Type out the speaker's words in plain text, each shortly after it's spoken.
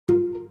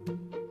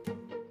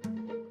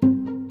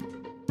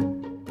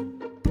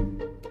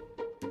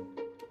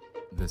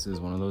This is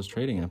one of those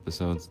trading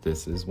episodes.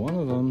 This is one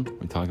of them.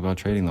 We talk about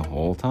trading the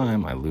whole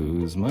time. I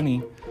lose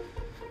money.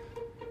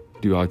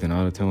 Do Ogden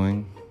auto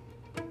towing.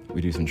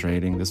 We do some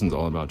trading. This one's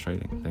all about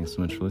trading. Thanks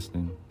so much for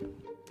listening.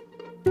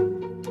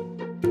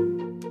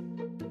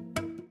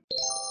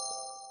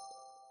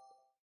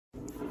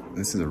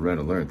 This is a red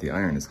alert. The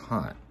iron is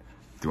hot.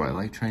 Do I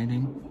like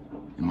trading?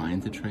 Am I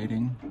into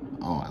trading?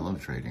 Oh, I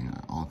love trading.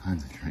 All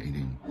kinds of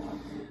trading.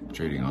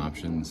 Trading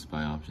options,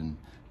 SPY option.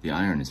 The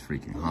iron is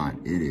freaking hot.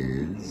 It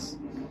is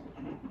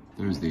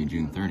Thursday,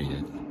 June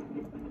 30th.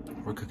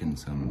 We're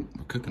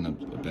cooking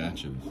up a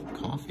batch of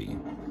coffee.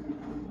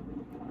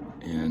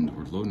 And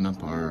we're loading up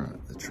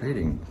the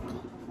trading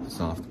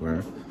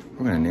software.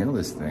 We're gonna nail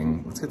this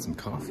thing. Let's get some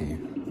coffee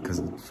because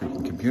the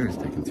freaking computer's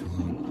taking too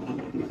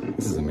long.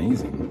 This is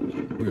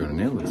amazing. We're gonna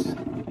nail this.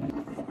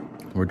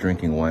 We're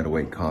drinking Wide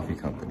Awake Coffee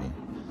Company.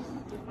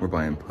 We're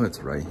buying puts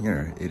right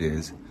here. It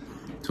is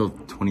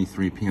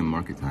 12:23 p.m.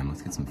 market time.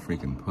 Let's get some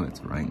freaking puts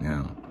right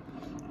now.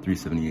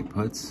 378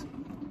 puts.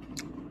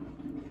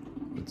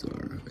 What's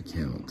our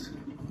account?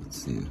 Let's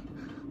see.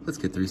 Let's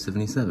get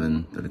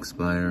 377 that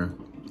expire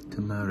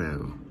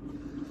tomorrow.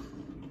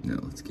 No,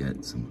 let's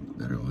get some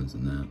better ones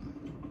than that.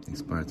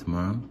 Expire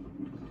tomorrow.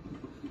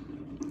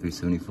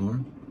 374.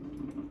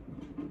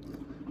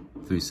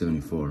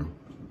 374.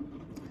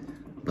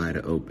 Buy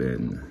to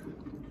open.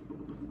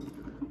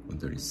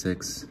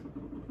 136.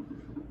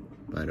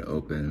 Buy to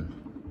open.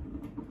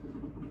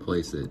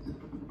 Place it.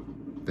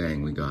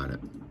 Bang, we got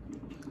it.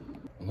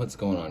 What's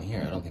going on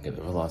here? I don't think I've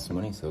ever lost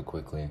money so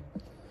quickly.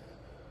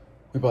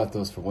 We bought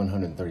those for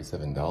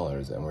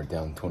 $137 and we're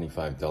down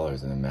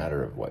 $25 in a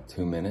matter of what,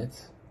 2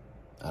 minutes?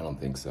 I don't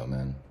think so,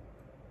 man.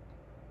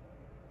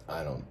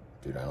 I don't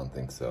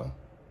think so.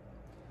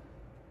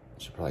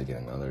 I should probably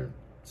get another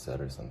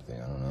set or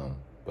something, I don't know.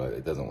 But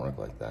it doesn't work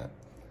like that.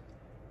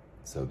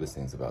 So this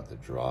thing's about to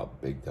drop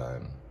big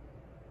time.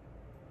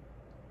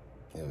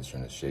 It was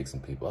trying to shake some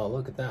people. Oh,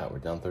 look at that, we're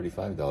down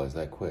 $35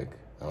 that quick.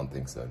 I don't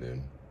think so,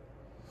 dude.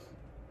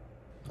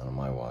 Not on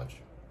my watch.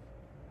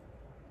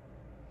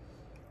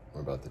 We're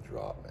about to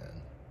drop,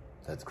 man.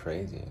 That's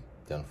crazy.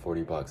 Down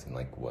 40 bucks in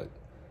like what?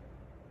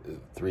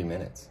 3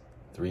 minutes.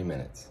 3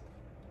 minutes.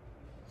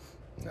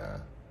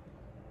 Nah.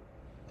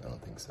 I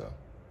don't think so.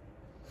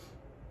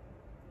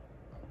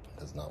 It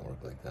does not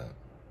work like that.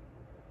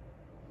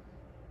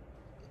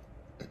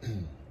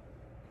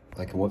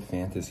 Like, what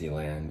fantasy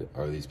land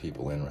are these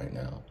people in right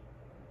now?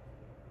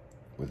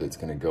 Whether it's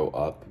gonna go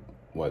up,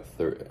 what,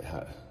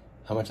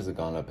 how much has it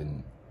gone up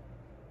in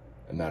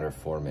a matter of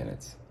 4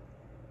 minutes?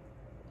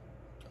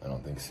 I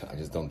don't think so. I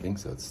just don't think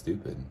so. It's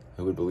stupid.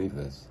 Who would believe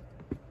this?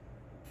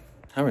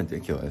 How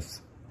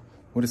ridiculous.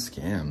 What a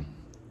scam.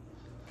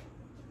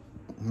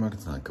 The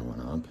market's not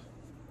going up.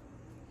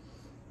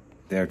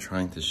 They're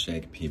trying to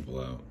shake people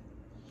out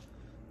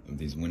of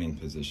these winning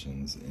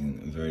positions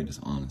in a very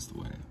dishonest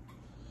way.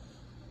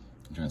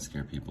 I'm trying to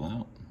scare people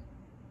out.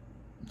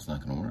 It's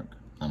not gonna work.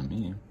 Not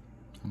me.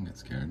 I don't get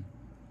scared.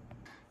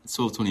 It's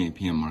 12:28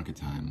 p.m. market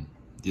time.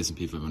 The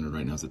S&P 500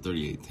 right now is at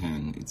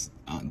 38.10. It's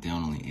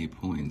down only 8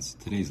 points.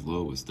 Today's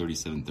low was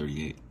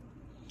 37.38.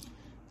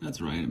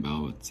 That's right,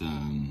 about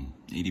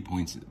 80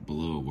 points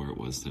below where it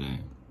was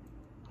today.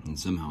 And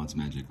somehow it's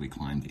magically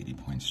climbed 80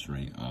 points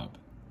straight up.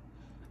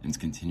 And it's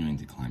continuing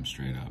to climb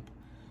straight up.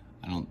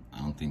 I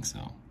don't think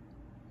so.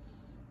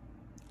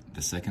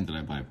 The second that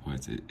I buy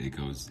puts,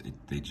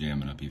 they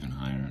jam it up even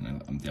higher,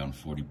 and I'm down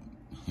 40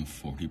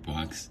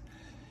 bucks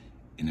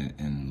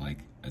in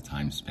like a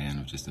time span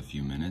of just a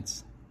few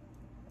minutes.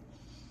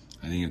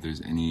 I think if there's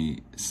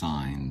any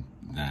sign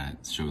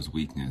that shows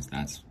weakness,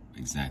 that's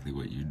exactly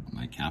what you'd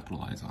like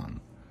capitalize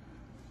on.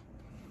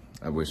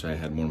 I wish I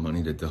had more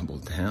money to double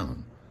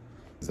down.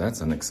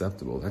 That's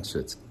unacceptable. That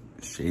shit's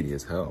shady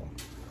as hell.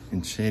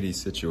 In shady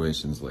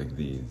situations like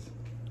these,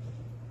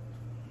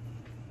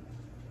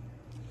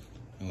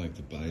 I like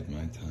to bide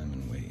my time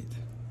and wait.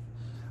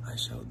 I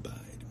shall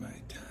bide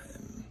my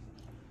time.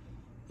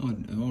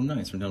 Oh,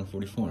 nice. We're down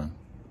 44.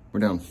 We're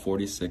down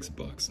 46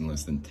 bucks in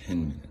less than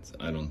 10 minutes.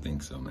 I don't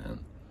think so, man.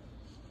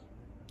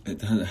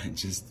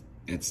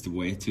 It's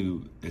way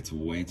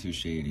too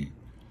shady.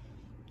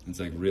 It's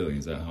like, really,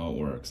 is that how it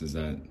works?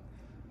 It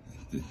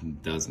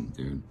doesn't,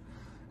 dude.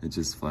 It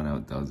just flat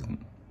out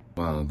doesn't.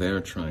 Wow, they're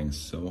trying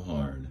so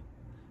hard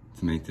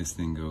to make this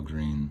thing go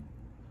green.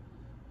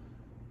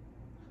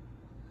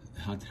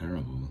 How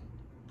terrible.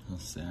 How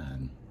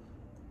sad.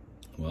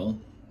 Well,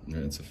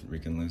 it's a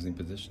freaking losing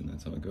position.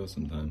 That's how it goes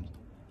sometimes.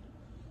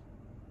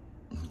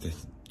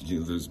 You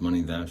lose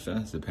money that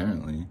fast,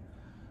 apparently.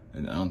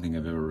 And I don't think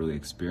I've ever really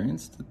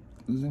experienced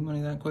losing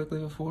money that quickly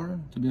before,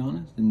 to be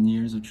honest, in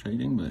years of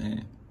trading, but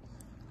hey.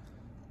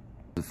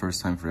 The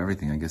first time for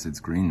everything. I guess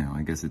it's green now.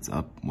 I guess it's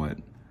up, what?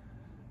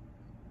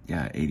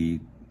 Yeah,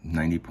 80,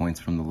 90 points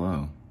from the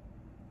low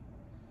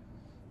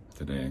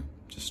today,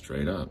 just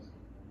straight up.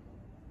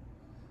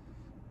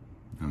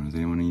 Does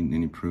anyone need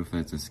any proof that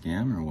it's a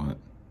scam or what?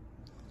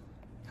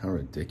 How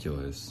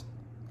ridiculous.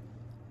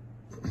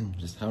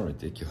 Just how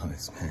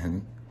ridiculous,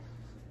 man.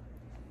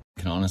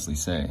 I can honestly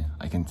say,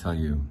 I can tell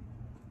you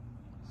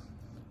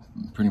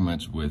pretty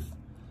much with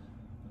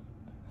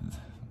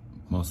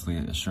mostly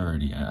a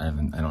surety. I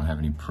don't have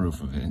any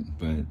proof of it,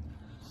 but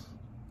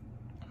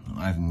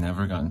I've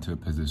never gotten to a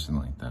position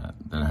like that.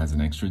 That has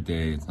an extra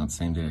day, it's not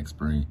same day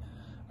expiry.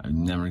 I've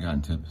never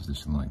gotten to a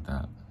position like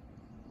that.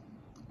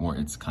 Or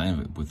it's kind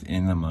of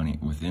within the money,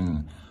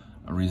 within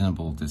a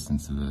reasonable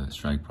distance of the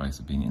strike price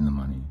of being in the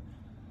money.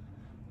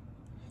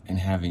 And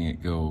having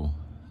it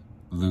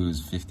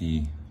lose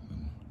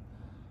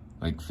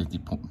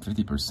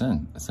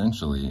 50%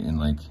 essentially in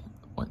like,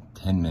 what,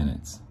 10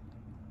 minutes?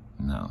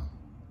 No.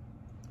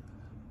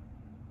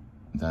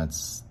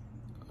 That's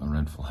a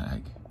red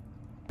flag.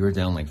 We were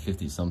down like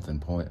 50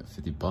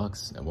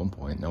 bucks at one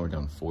point. Now we're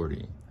down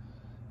 40.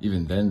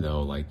 Even then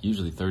though, like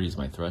usually 30 is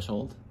my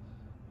threshold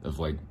of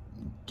like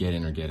get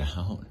in or get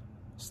out,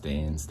 stay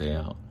in, stay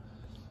out.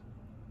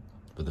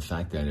 But the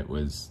fact that it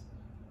was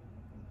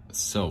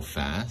so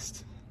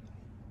fast,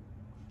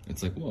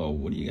 it's like, whoa,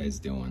 what are you guys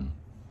doing?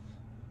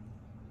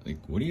 Like,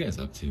 what are you guys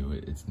up to?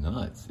 It's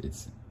nuts.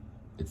 It's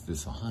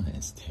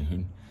dishonest,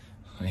 dude.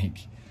 Like,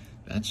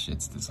 that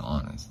shit's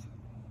dishonest.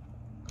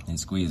 They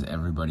squeeze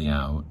everybody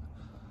out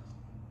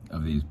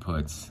of these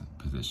puts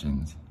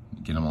positions,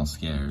 get them all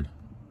scared,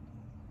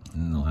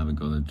 and then they'll have it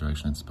go the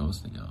direction it's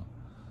supposed to go.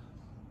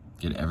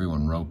 Get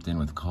everyone roped in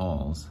with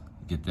calls,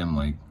 get them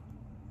like,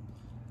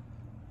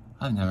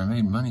 I've never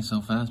made money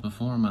so fast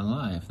before in my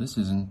life. This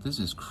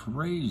is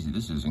crazy.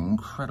 This is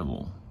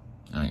incredible.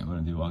 All right, I'm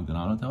gonna do Ogden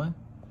Auto Towing.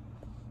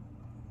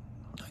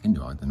 I can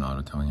do Ogden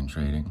Auto Towing and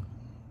trading.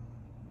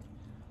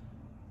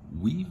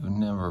 We've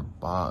never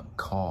bought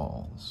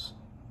calls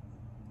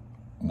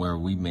where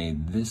we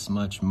made this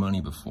much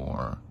money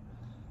before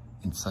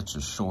in such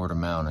a short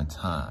amount of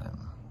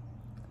time.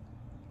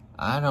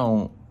 I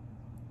don't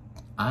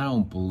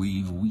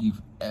believe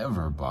we've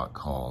ever bought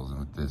calls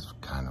with this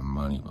kind of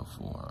money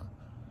before.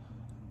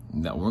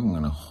 That we're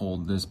gonna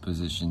hold this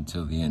position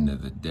till the end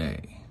of the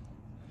day.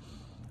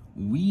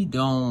 We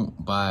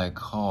don't buy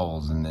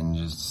calls and then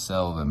just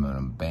sell them and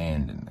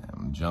abandon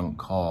them, junk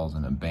calls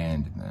and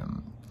abandon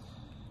them.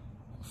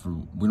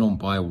 We don't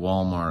buy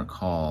Walmart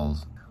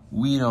calls.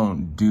 We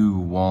don't do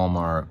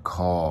Walmart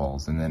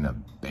calls and then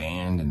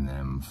abandon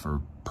them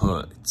for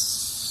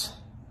puts.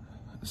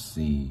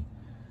 See,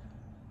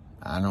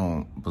 I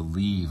don't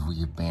believe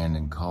we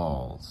abandon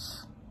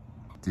calls.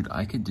 Dude,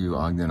 I could do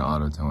Ogden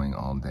Auto Towing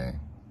all day.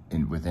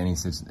 With any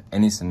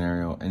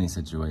scenario, any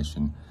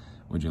situation.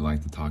 Would you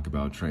like to talk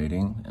about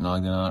trading in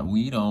Ogden Auto?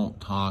 We don't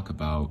talk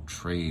about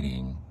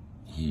trading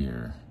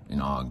here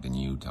in Ogden,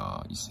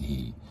 Utah. You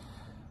see,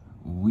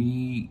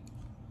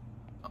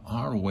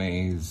 our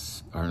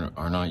ways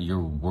are not your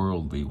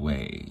worldly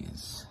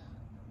ways.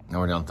 Now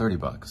we're down 30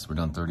 bucks. We're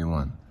down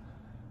 31.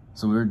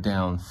 So we were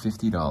down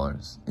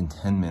 $50 in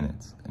 10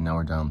 minutes, and now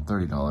we're down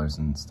 $30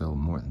 in still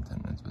more than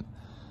 10 minutes. But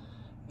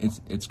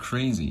it's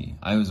crazy.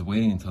 I was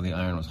waiting until the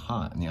iron was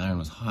hot, and the iron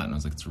was hot, and I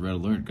was like, it's a red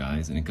alert,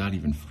 guys, and it got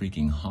even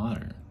freaking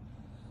hotter.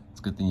 It's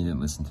a good thing you didn't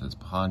listen to this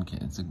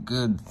podcast. It's a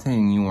good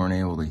thing you weren't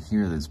able to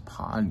hear this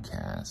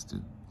podcast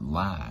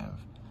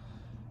live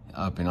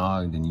up in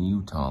Ogden,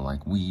 Utah,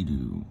 like we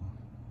do.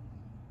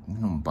 We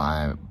don't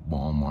buy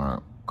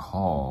Walmart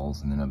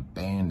calls and then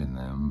abandon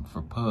them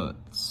for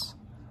puts.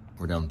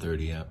 We're down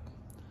 30, yep.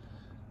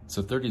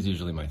 So 30 is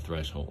usually my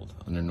threshold.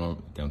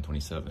 Down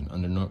 27.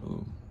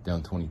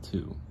 Down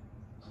 22.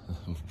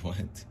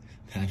 What?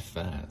 That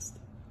fast?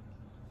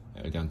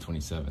 Down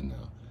 27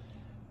 now.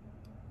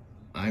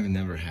 I've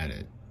never had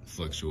it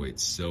fluctuate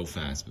so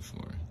fast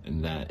before,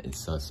 and that is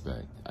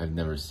suspect. I've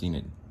never seen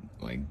it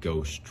like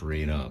go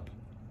straight up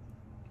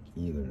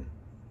either.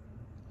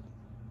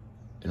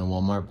 In a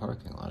Walmart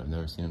parking lot, I've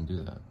never seen them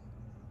do that.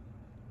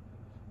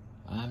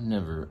 I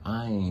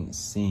ain't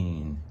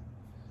seen,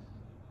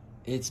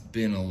 it's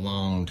been a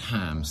long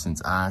time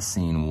since I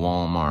seen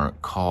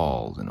Walmart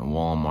calls in a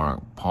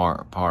Walmart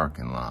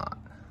parking lot.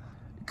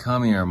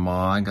 Come here,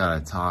 Ma, I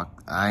gotta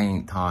talk. I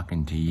ain't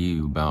talking to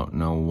you about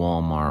no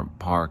Walmart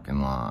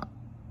parking lot.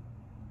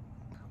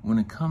 When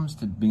it comes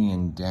to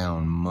being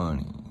down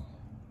money,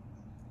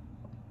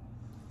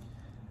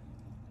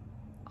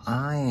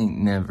 I ain't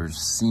never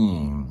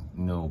seen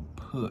no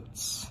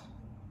puts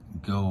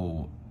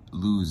go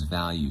lose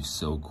value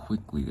so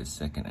quickly the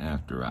second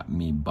after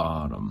me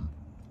bottom.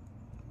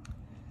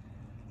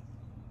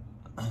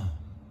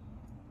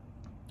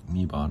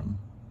 Me bottom.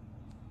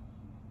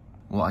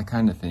 Well, I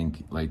kind of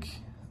think, like,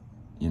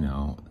 you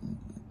know,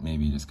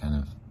 maybe just kind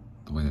of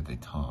the way that they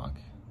talk.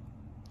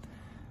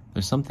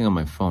 There's something on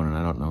my phone and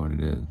I don't know what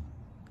it is.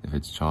 If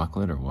it's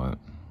chocolate or what.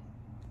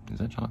 Is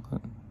that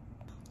chocolate?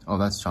 Oh,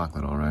 that's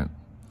chocolate, all right.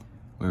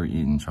 We were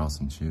eating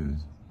Charleston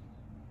Chews.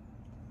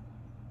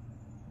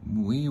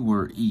 We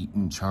were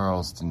eating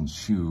Charleston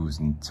Chews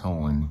and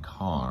towing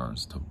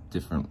cars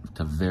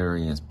to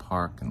various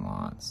parking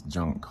lots,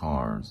 junk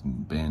cars,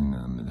 and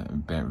abandoning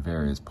them in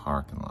various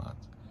parking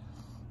lots.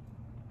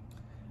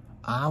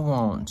 I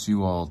want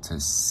you all to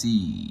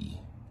see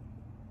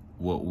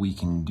what we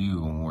can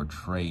do when we're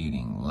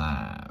trading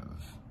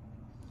live.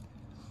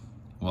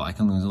 Well, I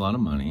can lose a lot of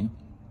money.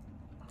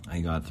 I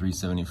got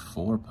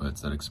 374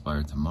 puts that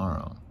expire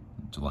tomorrow,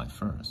 July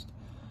 1st.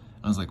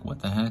 I was like, what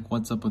the heck?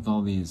 What's up with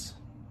all these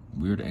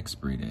weird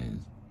expiry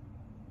days?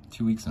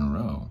 2 weeks in a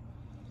row.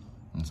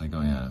 And it's like,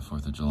 oh yeah,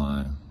 4th of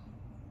July.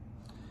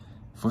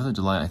 4th of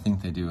July, I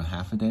think they do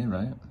half a day,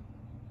 right?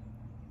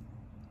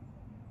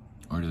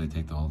 Or do they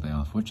take the whole day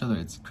off? Which other?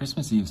 It's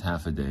Christmas Eve's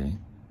half a day.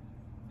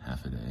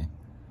 Half a day.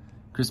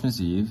 Christmas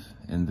Eve,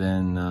 and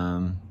then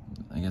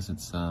I guess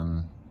it's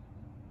I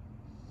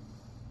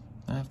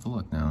have to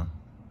look now.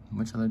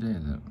 Which other day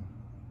is it?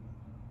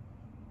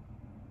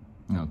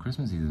 No,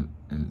 Christmas Eve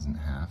isn't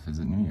half. Is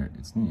it New Year?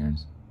 It's New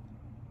Year's.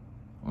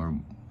 Or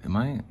am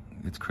I?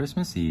 It's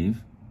Christmas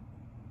Eve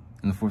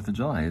and the 4th of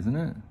July, isn't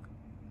it?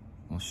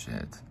 Well,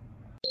 shit.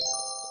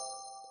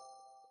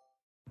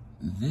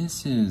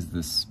 This is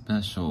the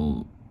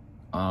special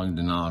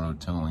Ogden Auto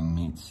Towing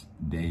meets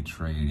day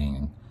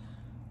trading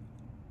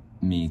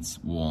meets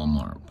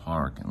Walmart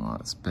parking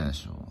lot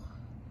special.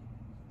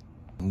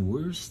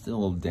 We're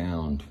still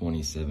down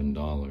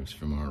 $27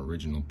 from our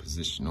original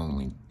position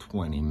only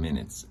 20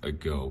 minutes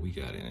ago. We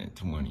got in at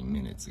 20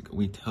 minutes ago.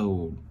 We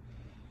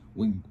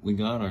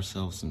got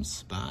ourselves some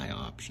SPY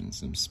options,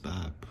 some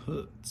SPY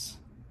puts.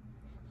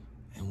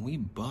 And we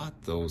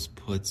bought those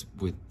puts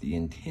with the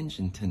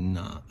intention to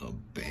not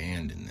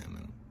abandon them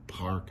in a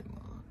parking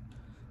lot.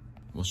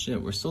 Well,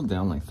 shit, we're still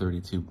down like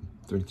 32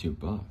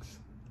 bucks.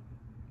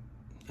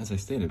 As I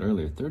stated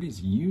earlier, 30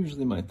 is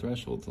usually my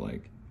threshold to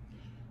like,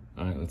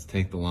 all right, let's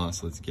take the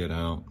loss, let's get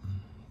out.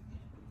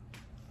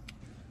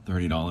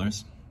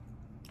 $30,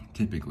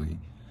 typically.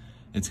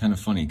 It's kind of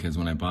funny because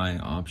when I buy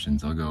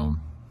options, I'll go,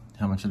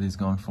 how much are these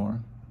going for?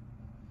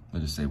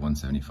 Let's just say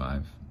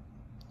 175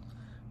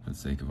 for the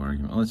sake of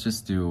argument. Let's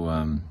just do,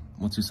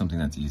 let's do something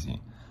that's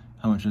easy.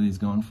 How much are these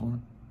going for?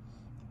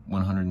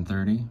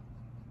 130?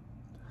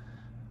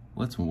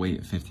 Let's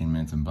wait 15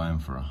 minutes and buy them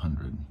for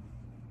 100.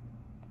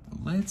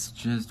 Let's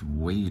just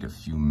wait a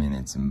few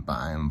minutes and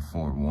buy them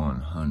for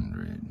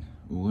 100.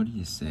 What do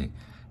you say?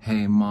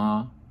 Hey,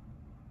 Ma.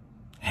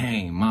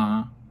 Hey,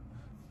 Ma.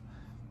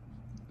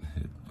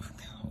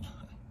 Hold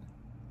on.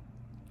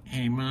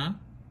 Hey, Ma.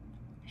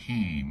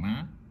 Hey,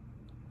 Ma.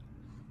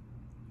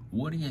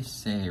 What do you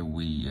say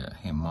we,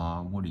 hey,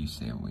 Ma, what do you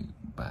say we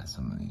buy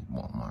some of these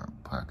Walmart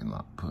parking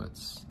lot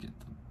puts? Get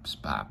the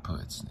SPY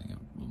puts, they get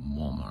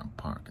Walmart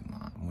parking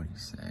lot. What do you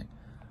say?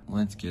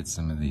 Let's get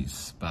some of these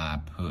SPY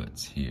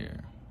puts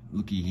here.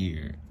 Looky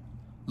here.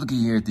 Looky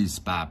here at these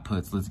SPY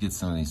puts. Let's get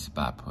some of these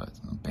SPY puts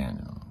and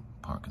abandon them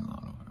parking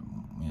lot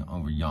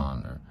over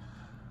yonder.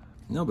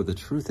 No, but the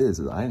truth is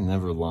I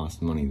never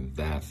lost money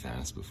that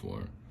fast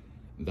before.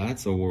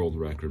 That's a world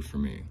record for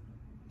me.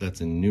 That's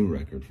a new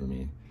record for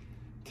me.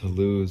 To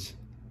lose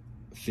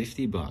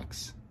 50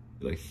 bucks,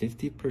 like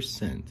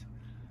 50%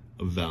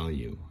 of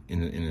value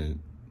in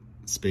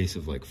a space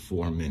of like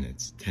 4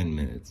 minutes, 10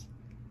 minutes.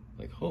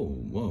 Like, oh,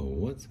 whoa,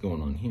 what's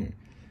going on here?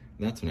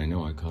 That's when I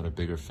know I caught a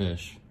bigger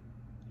fish.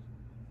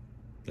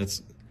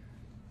 That's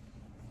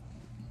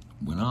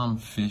when I'm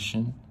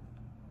fishing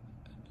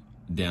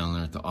down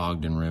there at the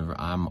Ogden River.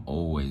 I'm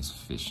always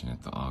fishing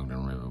at the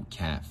Ogden River.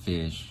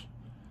 Catfish,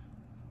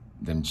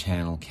 them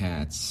channel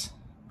cats.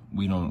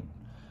 We don't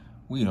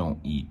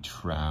eat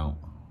trout.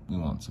 We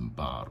want some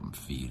bottom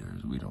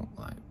feeders. We don't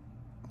like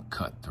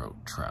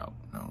cutthroat trout.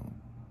 No,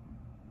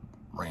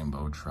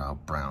 rainbow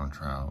trout, brown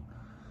trout,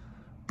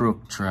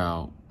 brook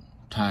trout,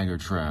 tiger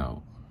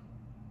trout.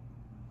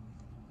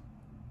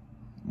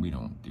 We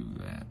don't do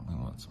that. We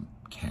want some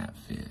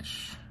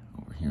catfish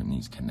over here in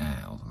these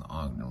canals in the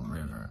Ogden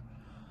River.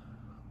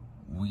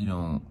 We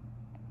don't.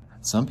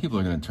 Some people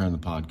are going to turn the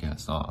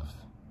podcast off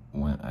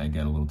when I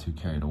get a little too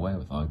carried away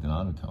with Ogden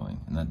Auto Towing,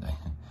 and that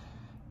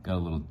got a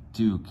little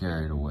too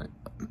carried away.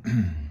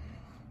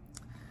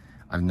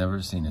 I've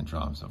never seen it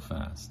drop so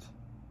fast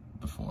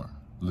before,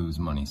 lose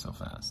money so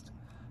fast.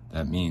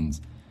 That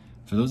means,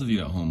 for those of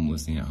you at home,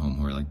 listening at home,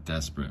 who are like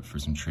desperate for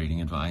some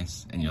trading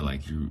advice, and you're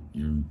like, your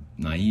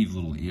naive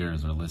little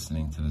ears are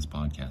listening to this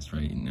podcast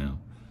right now.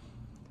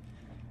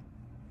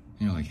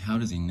 And you're like, how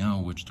does he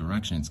know which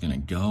direction it's gonna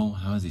go?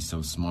 How is he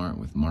so smart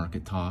with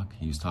market talk?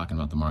 He was talking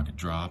about the market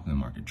drop, and the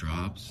market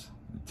drops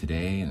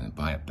today, and then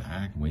buy it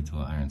back, wait till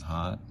the iron's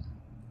hot.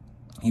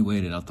 He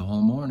waited out the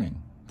whole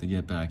morning to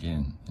get back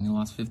in, and he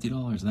lost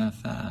 $50 that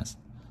fast.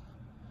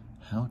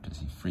 How does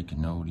he freaking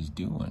know what he's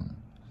doing?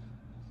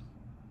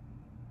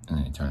 And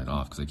then he turned it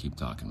off because I keep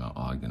talking about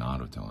Ogden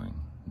Auto Towing.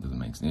 It doesn't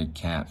make sense.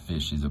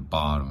 Catfish is a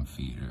bottom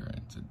feeder.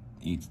 It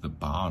eats the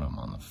bottom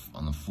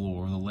on the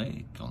floor of the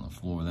lake, on the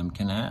floor of them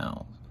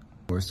canals.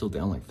 We're still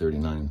down like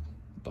 39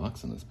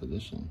 bucks in this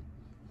position.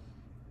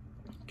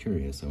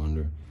 Curious, I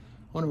wonder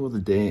where the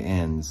day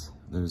ends.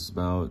 There's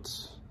about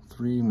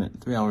 3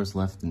 hours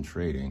left in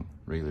trading,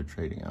 regular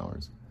trading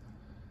hours.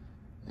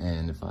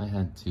 And if I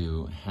had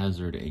to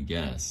hazard a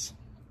guess,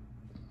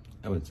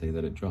 I would say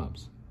that it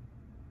drops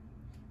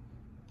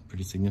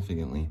pretty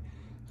significantly.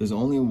 There's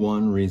only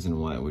one reason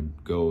why it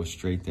would go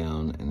straight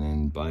down and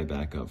then buy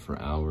back up for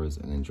hours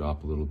and then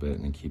drop a little bit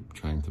and then keep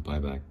trying to buy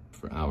back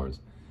for hours.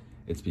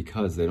 it's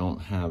because they don't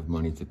have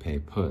money to pay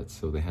puts,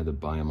 so they had to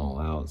buy them all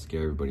out,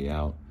 scare everybody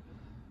out.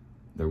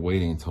 They're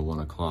waiting until 1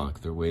 o'clock.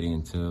 They're waiting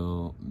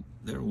until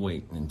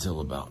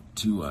about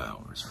 2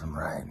 hours from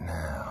right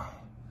now.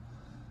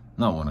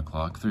 Not 1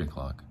 o'clock, 3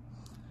 o'clock.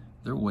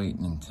 They're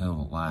waiting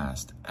until the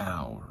last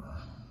hour.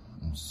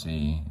 And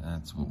see,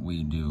 that's what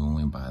we do when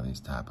we buy these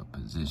type of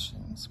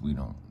positions. We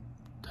don't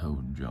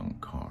tow junk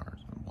cars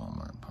at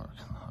Walmart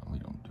parking lot. We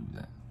don't do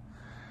that.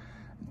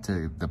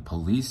 To the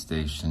police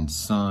station,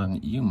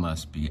 son, you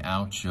must be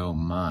out your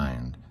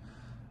mind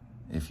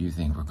if you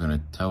think we're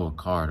gonna tow a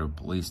car to a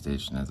police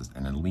station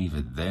and then leave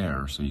it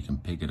there so you can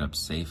pick it up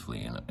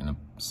safely in a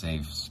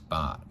safe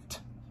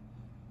spot.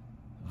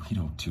 We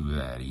don't do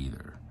that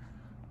either.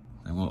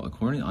 Well,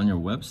 according on your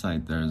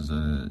website, there's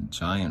a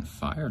giant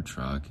fire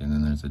truck and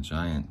then there's a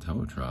giant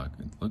tow truck.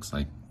 It looks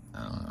like,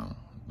 I don't know,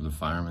 was a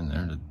fireman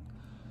there to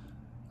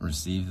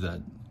receive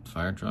that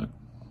fire truck?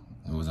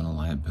 It wasn't a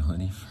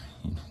liability for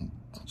you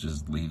to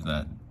just leave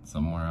that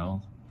somewhere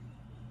else?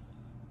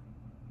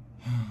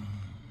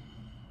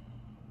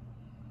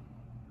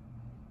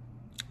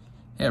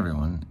 Hey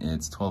everyone,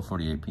 it's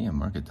 12:48 p.m.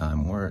 market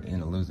time. We're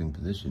in a losing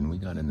position. We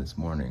got in this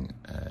morning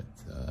at,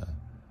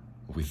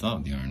 we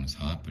thought the iron was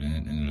hot, but it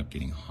ended up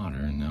getting hotter,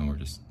 and now we're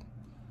just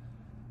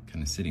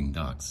kind of sitting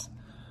ducks.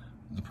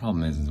 The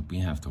problem is we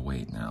have to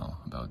wait now.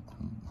 The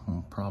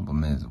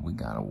problem is we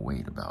gotta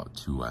wait about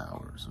 2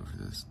 hours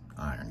before this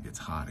iron gets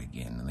hot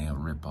again, and they'll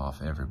rip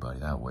off everybody.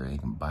 That way they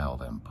can buy all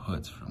them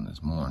puts from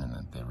this morning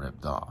that they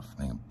ripped off.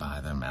 They can buy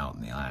them out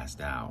in the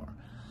last hour.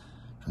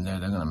 From there,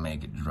 they're gonna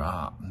make it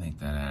drop, make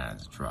that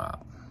ass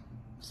drop,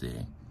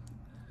 see?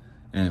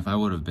 And if I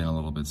would have been a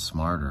little bit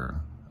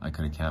smarter, I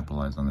could have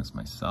capitalized on this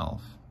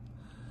myself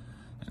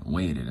and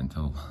waited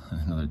until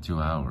another 2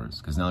 hours,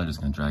 because now they're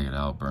just gonna drag it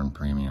out, burn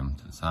premium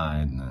to the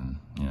side, and then,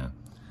 yeah.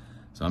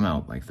 So I'm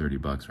out like 30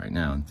 bucks right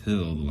now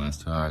until the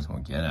last 2 hours. I'm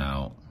gonna get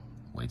out,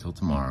 wait till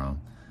tomorrow,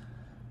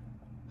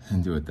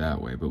 and do it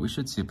that way. But we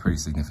should see a pretty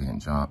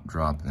significant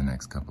drop in the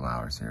next couple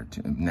hours here,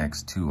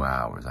 next 2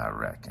 hours, I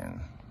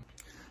reckon.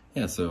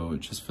 Yeah, so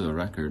just for the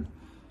record,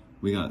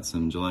 we got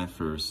some July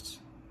 1st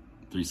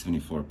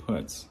 374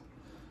 puts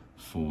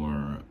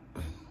for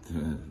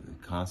the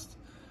cost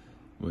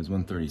was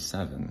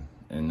 137,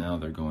 and now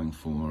they're going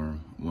for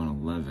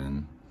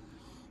 111.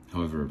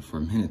 However, for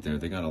a minute there,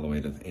 they got all the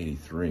way to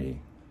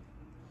 83.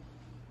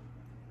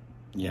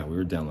 Yeah, we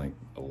were down like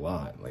a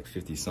lot, like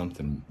 50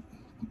 something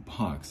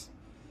bucks.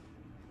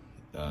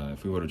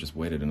 If we would have just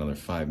waited another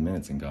 5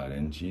 minutes and got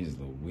in, geez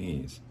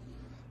Louise.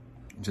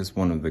 Just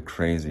one of the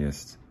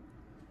craziest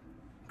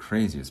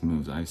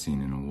moves I've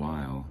seen in a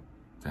while,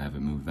 to have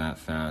it move that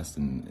fast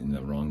and in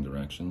the wrong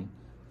direction.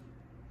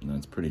 And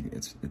that's pretty,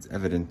 it's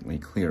evidently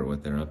clear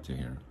what they're up to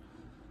here.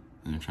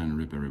 And they're trying to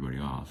rip everybody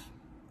off.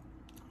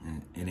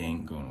 And it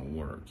ain't gonna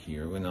work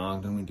here. In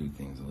Ogden, we do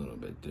things a little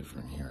bit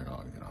different here at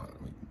Ogden.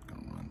 We're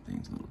gonna run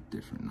things a little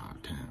different in our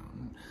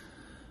town.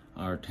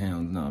 Our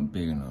town's not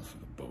big enough for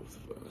the both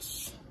of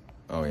us.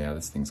 Oh yeah,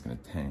 this thing's gonna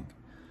tank.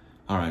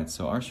 All right,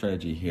 so our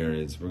strategy here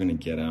is we're gonna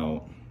get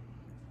out.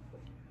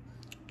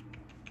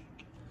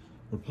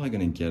 We're probably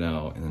gonna get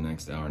out in the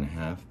next hour and a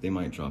half. They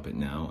might drop it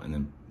now and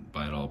then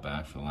buy it all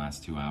back for the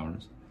last 2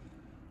 hours.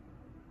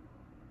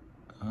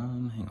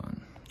 Hang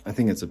on. I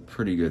think it's a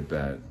pretty good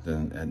bet.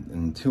 Then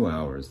in 2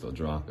 hours they'll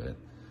drop it,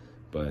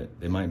 but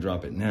they might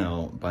drop it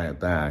now, buy it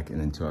back,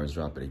 and in 2 hours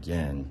drop it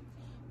again.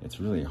 It's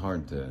really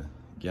hard to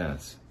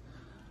guess,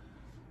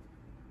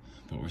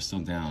 but we're still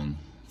down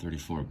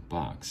 34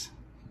 bucks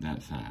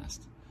that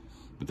fast.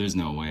 But there's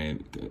no way,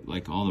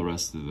 like all the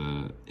rest of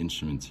the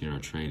instruments here are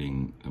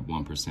trading at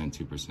 1%,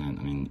 2%.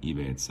 I mean,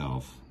 eBay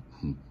itself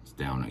is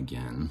down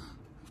again,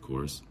 of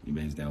course.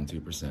 eBay's down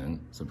 2%,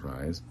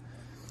 surprise.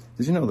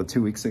 Did you know that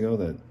 2 weeks ago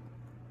that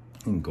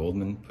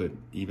Goldman put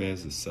eBay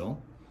as a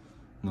sell?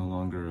 No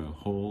longer a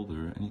hold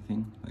or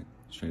anything, like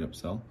straight up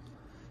sell?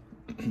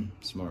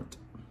 Smart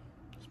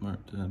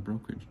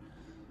brokerage.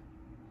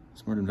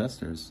 Smart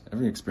investors.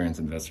 Every experienced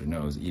investor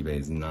knows eBay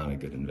is not a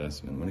good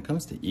investment. When it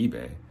comes to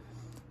eBay,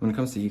 when it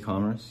comes to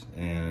e-commerce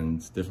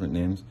and different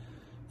names,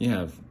 you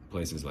have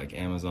places like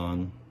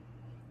Amazon,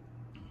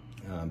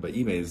 but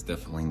eBay is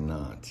definitely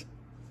not.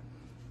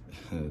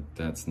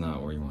 That's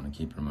not where you want to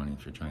keep your money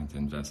if you're trying to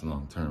invest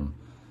long term,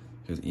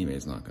 because eBay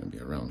is not going to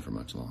be around for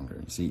much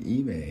longer. You see,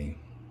 eBay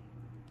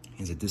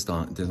is a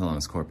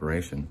dishonest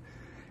corporation,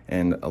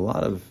 and a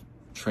lot of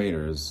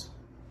traders,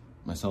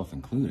 myself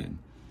included,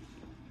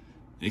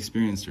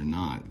 experienced or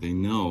not, they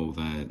know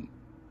that,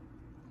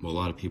 well, a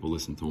lot of people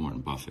listen to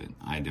Warren Buffett.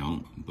 I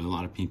don't, but a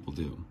lot of people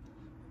do.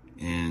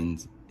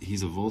 And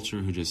he's a vulture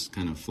who just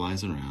kind of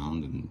flies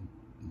around and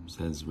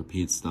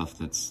repeats stuff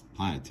that's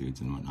platitudes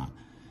and whatnot.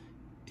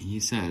 He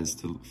says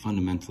to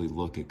fundamentally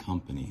look at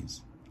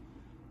companies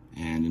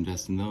and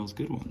invest in those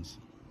good ones.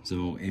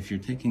 So if you're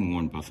taking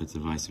Warren Buffett's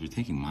advice, if you're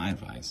taking my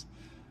advice,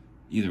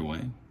 either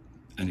way,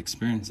 an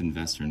experienced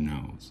investor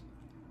knows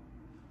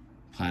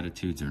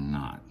platitudes are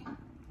not.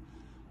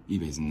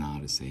 eBay's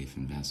not a safe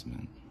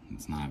investment.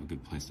 It's not a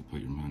good place to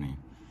put your money.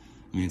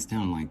 I mean, it's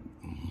down like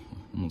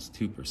almost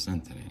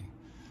 2% today.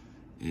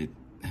 It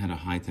had a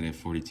high today of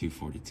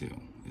 42.42.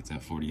 It's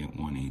at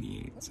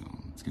 41.88, so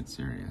let's get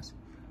serious.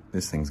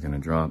 This thing's gonna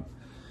drop.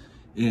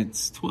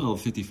 It's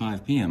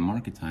 12:55 p.m.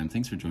 market time.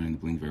 Thanks for joining the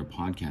Bling Bear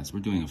podcast. We're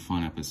doing a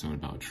fun episode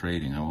about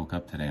trading. I woke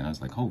up today and I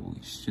was like,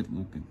 holy shit,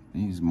 look at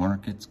these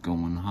markets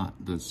going hot.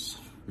 This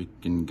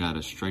freaking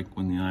gotta strike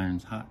when the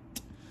iron's hot.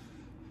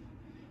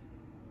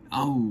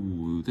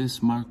 Oh,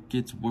 this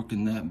market's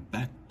working that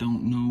back,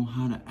 don't know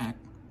how to act.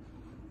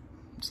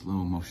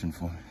 Slow motion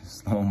for it,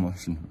 slow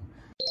motion.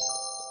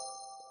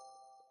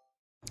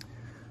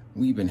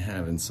 We've been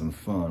having some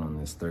fun on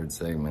this third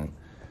segment.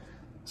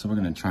 So we're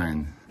gonna try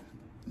and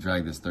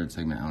drag this third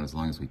segment out as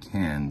long as we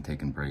can,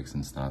 taking breaks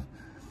and stuff.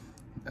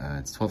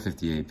 It's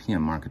 12:58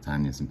 p.m. market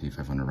time. The S&P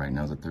 500 right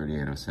now is at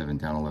 38.07,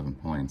 down 11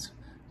 points.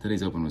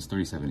 Today's open was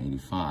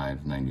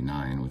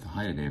 37.85.99 with a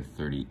high today of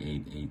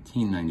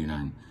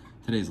 38.18.99.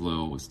 Today's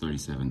low was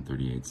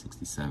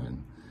 37.38.67.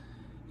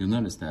 You'll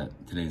notice that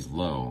today's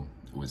low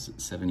was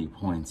 70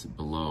 points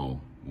below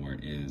where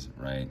it is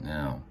right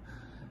now.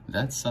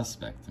 That's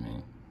suspect to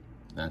me.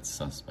 That's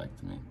suspect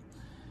to me.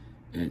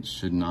 It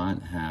should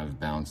not have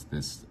bounced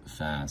this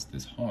fast,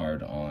 this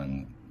hard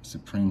on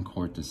Supreme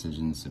Court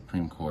decisions,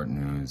 Supreme Court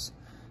news,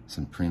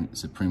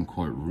 Supreme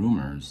Court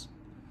rumors.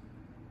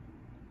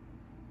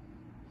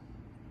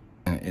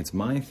 And it's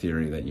my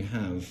theory that you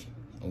have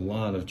a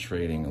lot of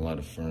trading, a lot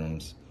of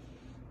firms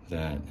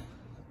that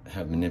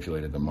have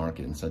manipulated the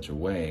market in such a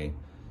way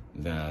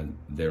that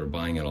they're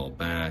buying it all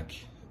back,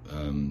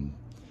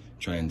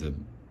 trying to,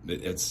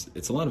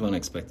 it's a lot of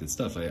unexpected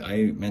stuff.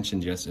 I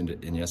mentioned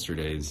in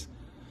yesterday's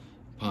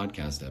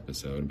podcast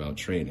episode about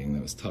trading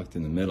that was tucked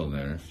in the middle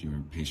there. If you were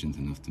patient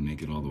enough to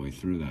make it all the way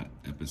through that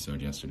episode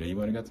yesterday, you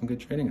might have got some good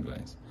trading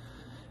advice.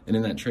 And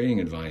in that trading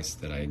advice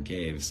that I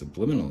gave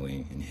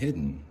subliminally and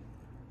hidden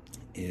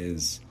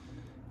is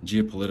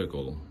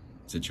geopolitical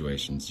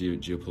situations,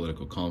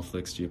 geopolitical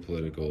conflicts,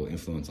 geopolitical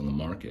influence on the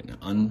market, and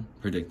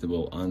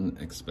unpredictable,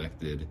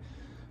 unexpected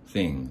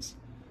things.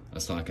 I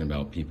was talking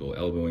about people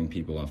elbowing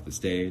people off the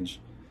stage,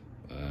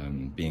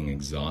 being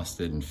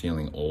exhausted and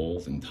feeling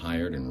old and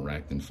tired and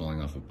wrecked and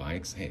falling off of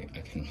bikes. Hey, I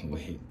can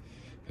relate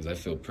because I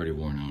feel pretty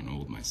worn out and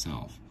old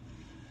myself.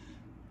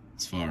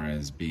 As far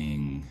as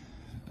being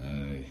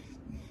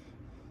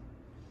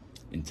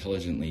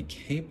intelligently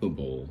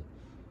capable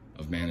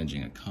of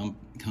managing a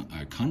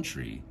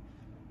country,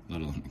 let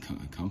alone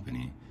a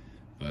company.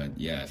 But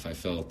yeah, if I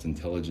felt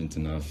intelligent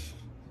enough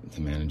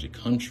to manage a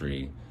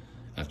country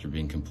after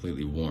being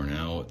completely worn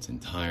out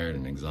and tired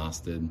and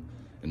exhausted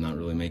and not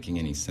really making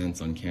any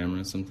sense on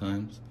camera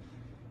sometimes,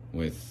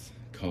 with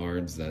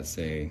cards that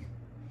say,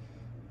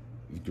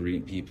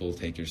 greet people,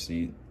 take your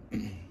seat.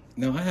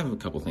 Now, I have a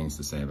couple things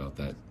to say about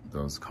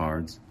those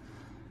cards,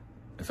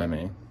 if I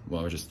may.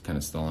 Well, we're just kind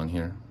of stalling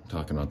here,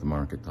 talking about the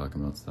market,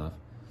 talking about stuff.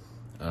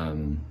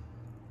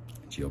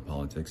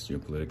 Geopolitics,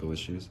 geopolitical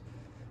issues,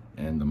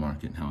 and the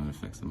market and how it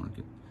affects the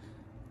market.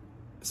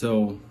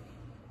 So,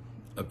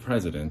 a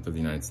president of the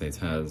United States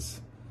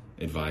has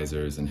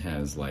advisors and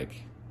has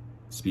like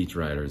speech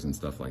writers and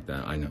stuff like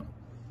that. I know.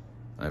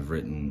 I've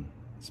written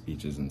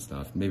speeches and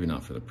stuff. Maybe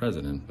not for the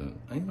president, but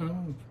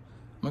I'm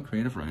a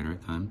creative writer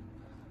at times.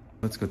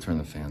 Let's go turn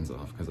the fans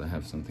off because I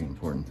have something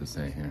important to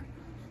say here.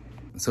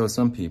 So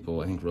some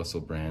people, I think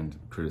Russell Brand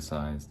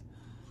criticized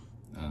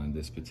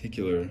this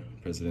particular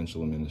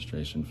presidential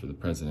administration for the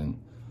president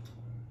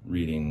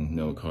reading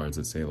note cards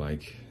that say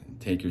like,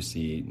 take your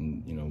seat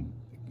and,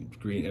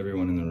 greet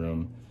everyone in the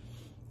room.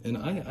 And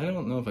I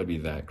don't know if I'd be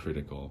that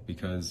critical,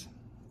 because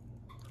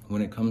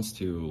when it comes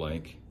to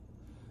like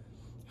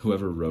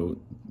whoever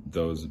wrote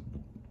those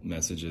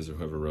messages or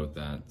whoever wrote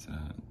that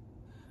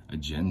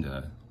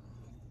agenda,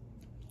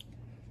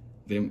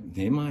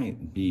 they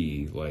might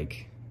be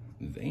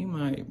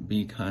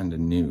kind of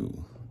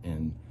new,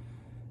 and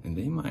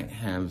they might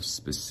have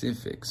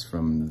specifics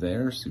from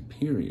their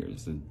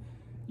superiors that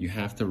you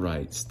have to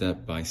write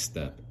step by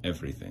step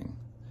everything.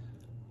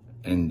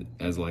 And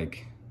as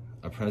like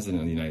a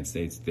president of the United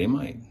States, they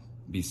might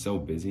be so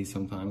busy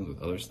sometimes with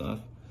other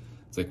stuff.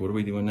 It's like, what are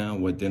we doing now?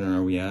 What dinner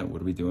are we at?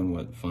 What are we doing?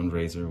 What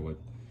fundraiser? What,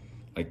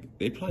 like,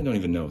 they probably don't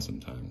even know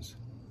sometimes.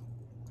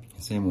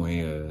 Same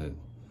way a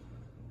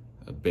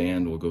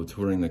band will go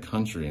touring the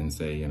country and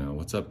say,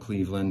 what's up,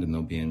 Cleveland? And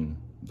they'll be in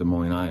Des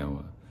Moines,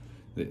 Iowa.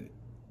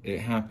 It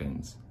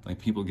happens. Like,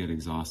 people get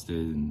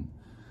exhausted, and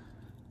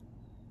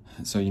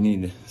so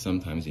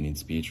sometimes you need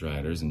speech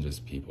writers and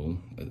just people,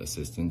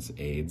 assistants,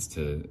 aides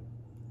to,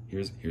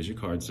 here's your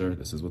card, sir.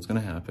 This is what's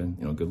going to happen.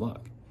 Good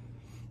luck.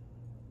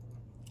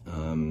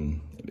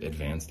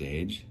 Advanced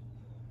age,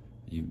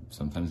 you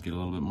sometimes get a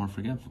little bit more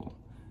forgetful.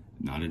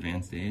 Not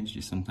advanced age,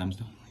 you sometimes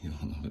don't. You're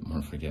a little bit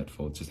more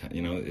forgetful. It's just,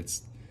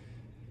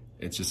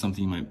 it's just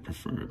something you might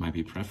prefer. It might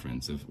be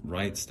preference of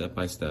write step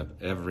by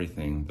step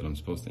everything that I'm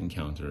supposed to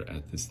encounter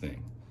at this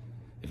thing.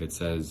 If it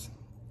says,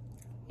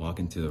 walk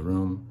into the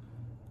room,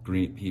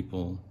 greet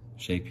people,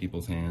 shake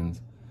people's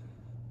hands,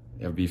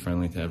 be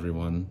friendly to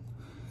everyone,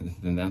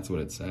 then that's what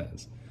it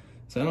says.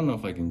 So I don't know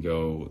if I can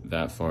go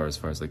that far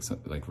as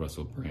like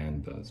Russell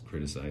Brand does,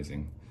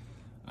 criticizing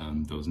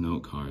those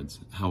note cards.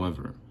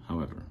 However,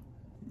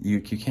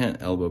 you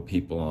can't elbow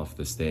people off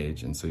the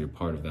stage, and so you're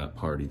part of that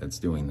party that's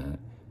doing that.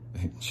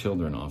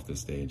 Children off the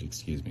stage,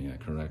 excuse me,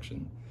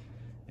 correction.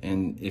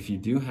 And if you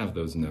do have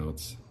those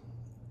notes,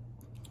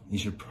 you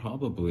should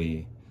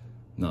probably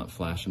not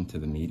flash them to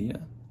the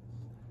media,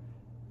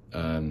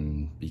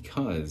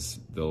 because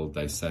they'll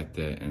dissect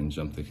it and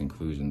jump to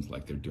conclusions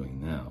like they're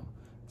doing now,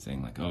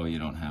 saying like, oh, you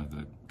don't have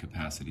the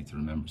capacity to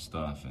remember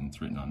stuff and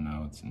it's written on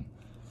notes, and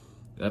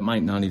that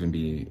might not even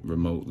be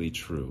remotely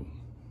true.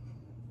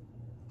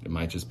 It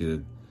might just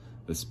be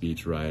the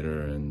speech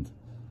writer and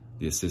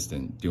the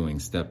assistant doing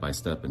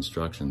step-by-step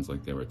instructions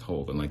like they were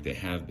told and like they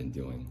have been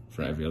doing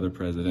for every other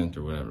president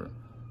or whatever.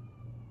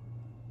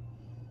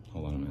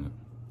 Hold on a minute.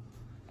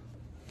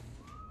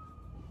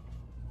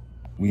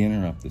 We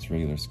interrupt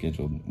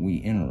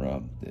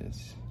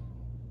this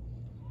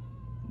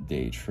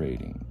day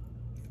trading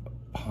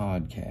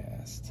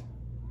podcast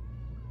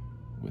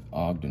with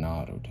Ogden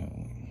Auto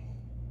Towing.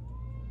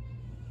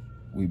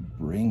 We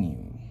bring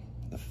you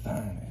the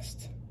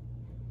finest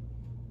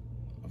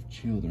of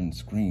children's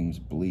screams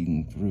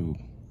bleeding through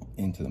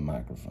into the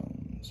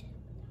microphones.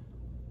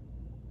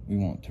 We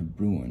want to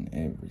ruin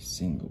every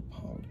single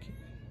podcast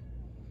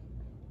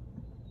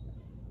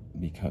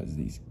because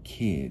these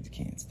kids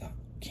can't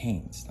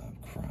stop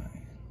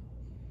crying.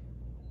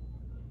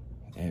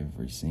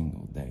 Every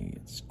single day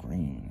it's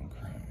screaming and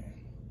crying.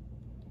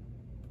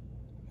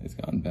 It's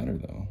gotten better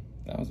though.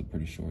 That was a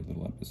pretty short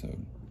little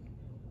episode.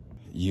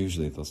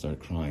 Usually they'll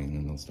start crying and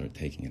then they'll start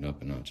taking it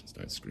up a notch and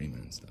start screaming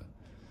and stuff.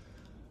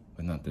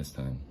 But not this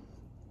time.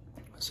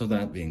 So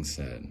that being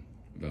said,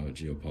 about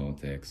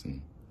geopolitics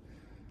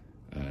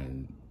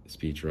and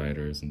speech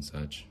writers and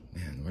such,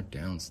 man, we're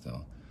down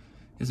still.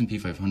 S&P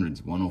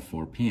 500's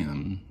 1:04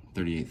 p.m.,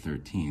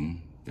 38.13,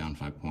 down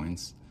 5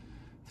 points.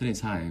 Today's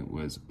high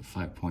was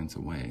 5 points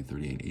away,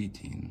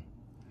 38.18.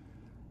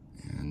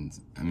 And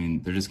I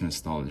mean, they're just gonna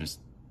stall it.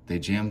 They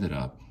jammed it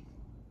up.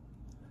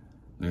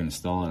 They're gonna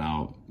stall it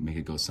out, make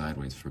it go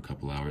sideways for a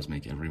couple hours,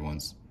 make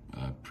everyone's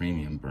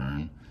premium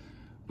burn.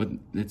 But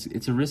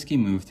it's a risky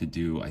move to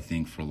do, I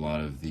think, for a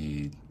lot of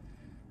the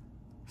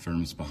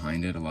firms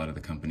behind it, a lot of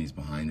the companies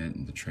behind it,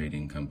 and the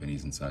trading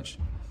companies and such.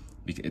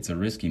 It's a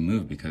risky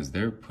move because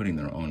they're putting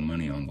their own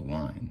money on the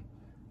line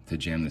to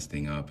jam this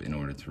thing up in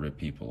order to rip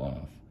people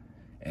off.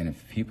 And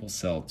if people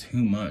sell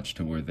too much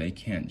to where they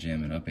can't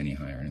jam it up any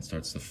higher and it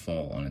starts to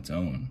fall on its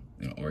own,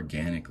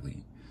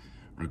 organically,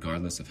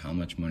 regardless of how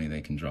much money they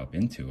can drop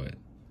into it,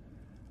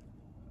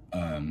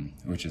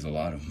 which is a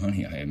lot of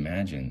money, I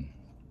imagine,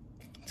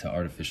 to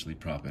artificially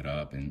prop it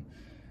up and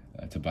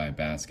to buy a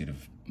basket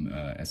of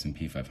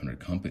S&P 500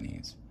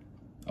 companies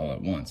all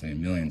at once. I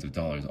mean, millions of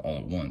dollars all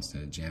at once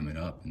to jam it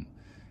up and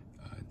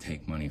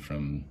take money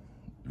from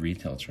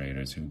retail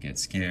traders who get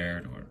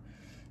scared, or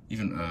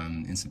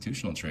even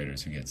institutional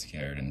traders who get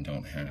scared and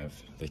don't have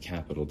the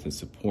capital to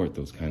support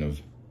those kind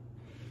of,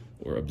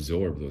 or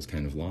absorb those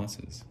kind of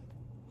losses.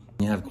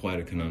 You have quite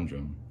a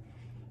conundrum,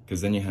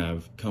 because then you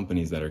have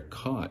companies that are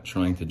caught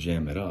trying to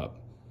jam it up,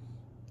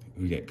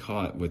 who get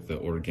caught with the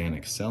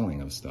organic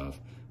selling of stuff,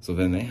 so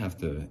then they have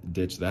to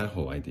ditch that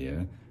whole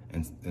idea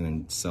and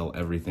then sell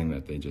everything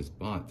that they just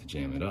bought to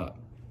jam it up.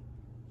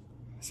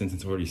 Since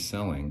it's already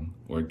selling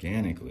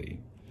organically,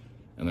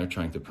 and they're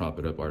trying to prop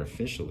it up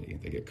artificially,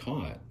 they get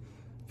caught,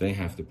 they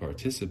have to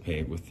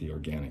participate with the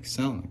organic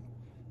selling,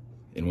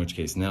 in which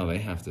case now they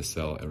have to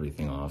sell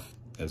everything off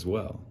as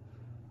well.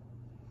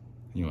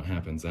 You know what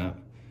happens? That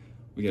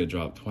we gotta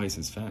drop twice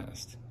as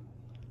fast.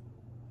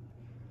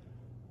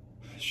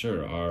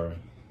 Sure, our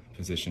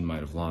position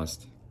might have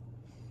lost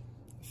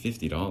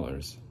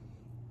 $50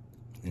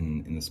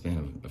 in the span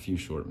of a few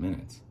short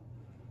minutes,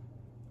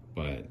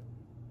 but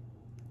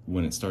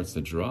when it starts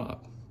to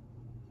drop,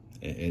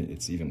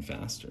 it's even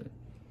faster.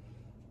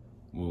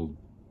 We'll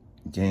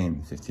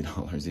gain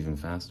 $50 even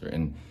faster,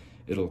 and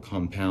it'll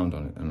compound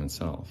on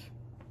itself.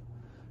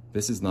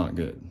 This is not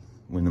good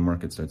when the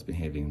market starts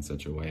behaving in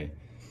such a way,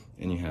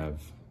 and you have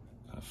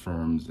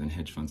firms and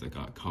hedge funds that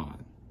got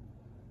caught.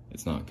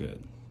 It's not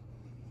good.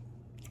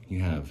 You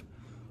have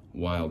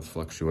wild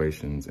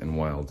fluctuations and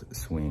wild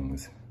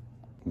swings,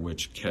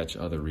 which catch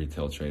other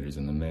retail traders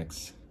in the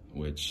mix,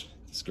 which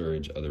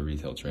discourage other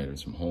retail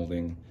traders from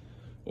holding,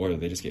 or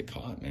they just get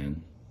caught,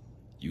 man.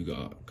 You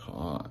got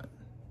caught.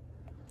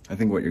 I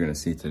think what you're gonna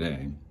see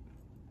today,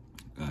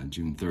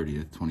 June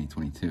 30th,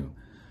 2022,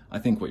 I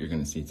think what you're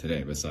gonna see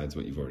today, besides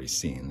what you've already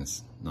seen,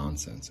 this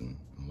nonsense and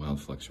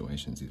wild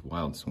fluctuations, these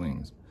wild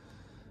swings,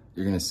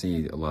 you're gonna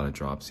see a lot of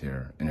drops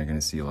here, and you're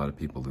gonna see a lot of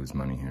people lose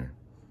money here.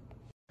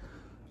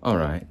 All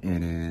right,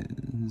 it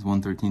is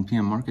 1:13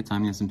 p.m. market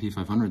time. The S&P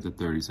 500 at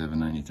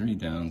 37.93,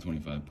 down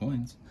 25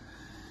 points,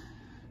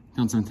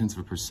 down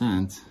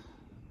 0.7%.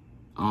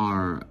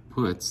 Our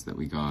puts that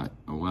we got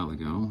a while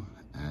ago,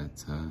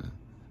 at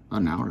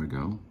about an hour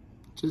ago,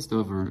 just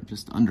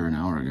under an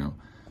hour ago,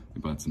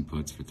 we bought some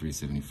puts for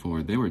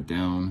 374. They were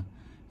down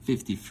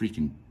 $50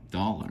 freaking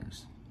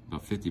dollars.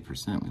 about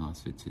 50%. We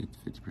lost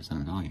 50%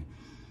 of value.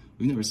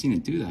 We've never seen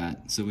it do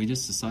that, so we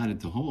just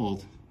decided to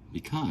hold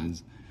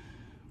because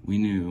we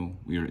knew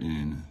we were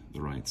in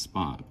the right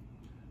spot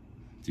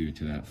due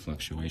to that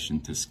fluctuation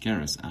to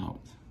scare us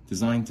out.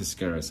 Designed to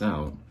scare us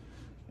out,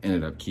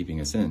 ended up keeping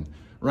us in.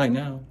 Right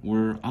now,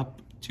 we're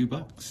up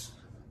 $2.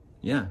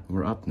 Yeah,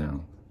 we're up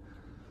now.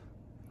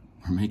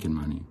 We're making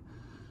money.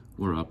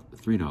 We're up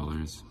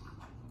 $3.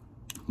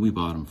 We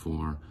bought them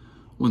for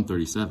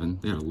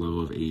 $137. They had a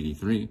low of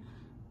 83.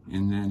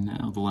 And then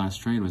now the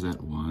last trade was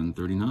at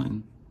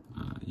 139.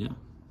 Yeah,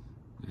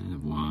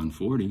 and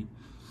 140.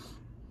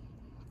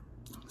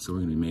 So we're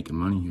gonna be making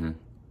money here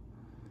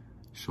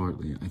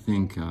shortly. I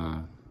think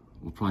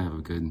we'll probably have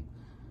a good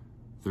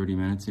 30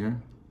 minutes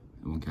here,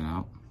 and we'll get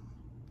out.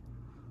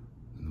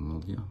 And then we'll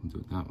do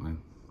it that way.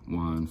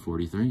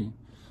 143.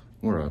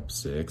 We're up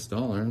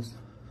 $6.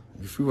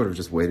 If we would have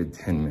just waited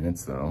 10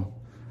 minutes though,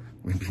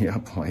 we'd be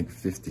up like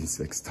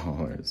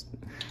 $56.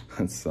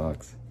 That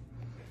sucks.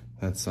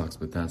 That sucks,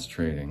 but that's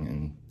trading,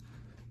 and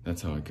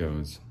that's how it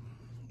goes.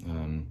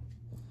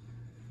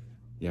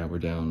 Yeah, we're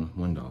down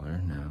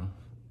 $1 now.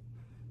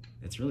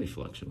 It's really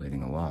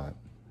fluctuating a lot,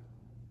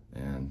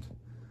 and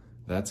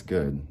that's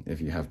good. If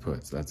you have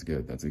puts, that's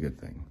good. That's a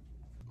good thing.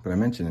 But I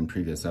mentioned in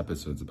previous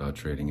episodes about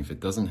trading, if it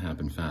doesn't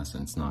happen fast,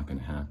 then it's not going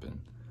to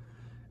happen.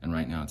 And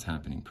right now it's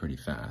happening pretty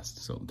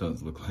fast, so it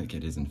does look like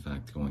it is in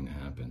fact going to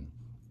happen.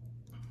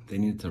 They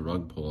needed to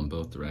rug pull in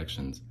both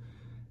directions.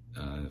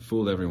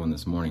 Fooled everyone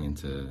this morning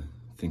into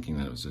thinking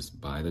that it was just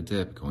buy the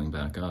dip, going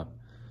back up,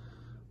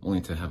 only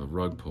to have a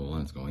rug pull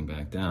and it's going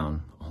back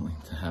down, only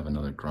to have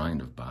another grind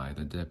of buy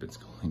the dip, it's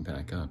going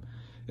back up.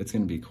 It's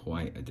going to be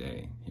quite a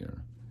day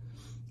here.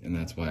 And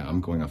that's why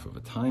I'm going off of a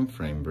time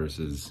frame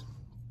versus,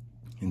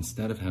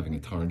 instead of having a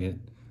target,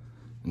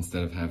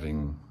 instead of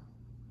having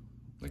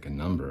like a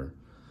number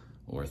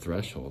or a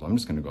threshold, I'm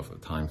just going to go off of a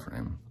time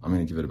frame. I'm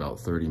going to give it about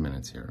 30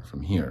 minutes here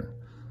from here.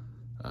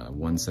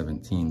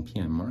 1:17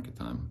 p.m. market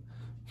time.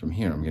 From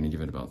here, I'm going to give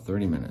it about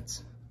 30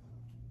 minutes,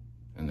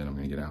 and then I'm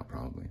going to get out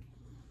probably.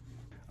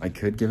 I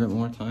could give it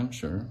more time,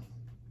 sure.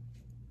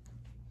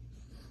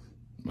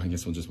 I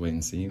guess we'll just wait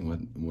and see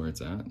where it's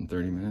at in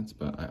 30 minutes,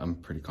 but I'm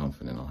pretty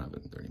confident I'll have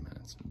it in 30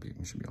 minutes.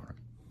 We should be all right.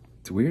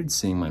 It's weird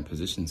seeing my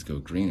positions go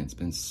green. It's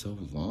been so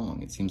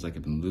long. It seems like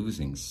I've been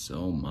losing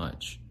so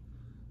much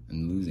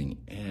and losing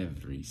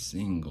every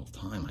single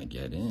time I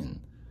get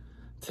in.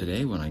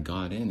 Today when I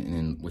got in, and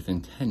then within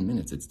 10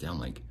 minutes, it's down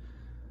like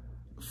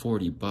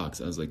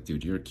 $40. I was like,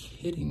 dude, you're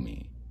kidding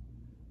me.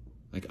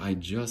 Like, I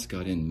just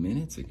got in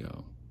minutes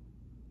ago.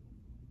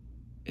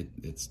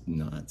 It's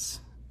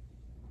nuts.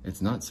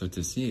 It's nuts. So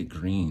to see it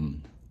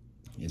green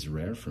is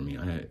rare for me.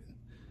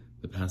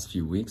 The past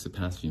few weeks, the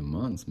past few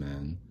months,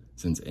 man,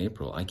 since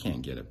April, I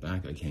can't get it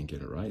back. I can't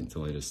get it right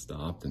until I just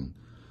stopped and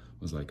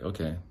was like,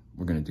 okay,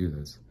 we're gonna do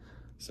this.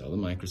 Sell the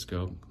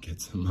microscope, get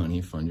some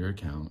money, fund your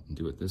account, and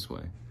do it this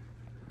way.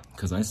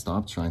 Because I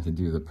stopped trying to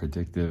do the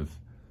predictive,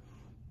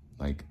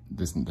 like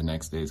the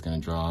next day is gonna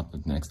drop,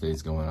 the next day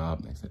is going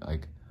up.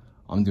 Like,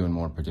 I'm doing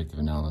more predictive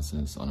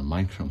analysis on a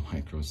micro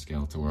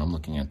scale to where I'm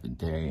looking at the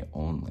day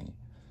only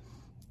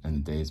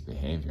and the day's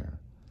behavior.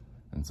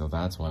 And so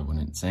that's why when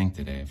it sank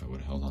today, if I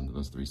would have held on to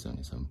those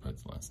 377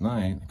 puts last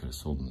night, I could have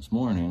sold them this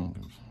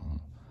morning.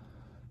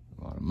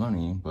 A lot of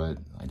money, but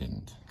I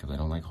didn't because I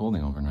don't like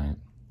holding overnight.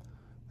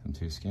 I'm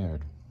too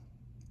scared.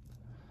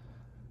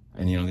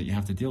 And you know that you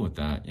have to deal with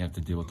that. You have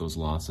to deal with those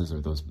losses or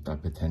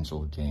that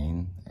potential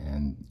gain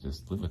and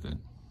just live with it.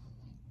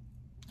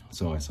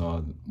 So I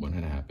saw what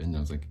had happened. I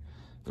was like,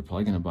 they're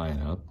probably going to buy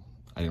it up.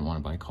 I didn't want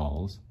to buy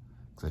calls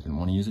because I didn't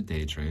want to use a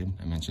day trade.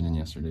 I mentioned in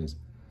yesterday's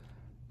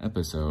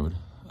episode,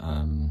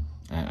 I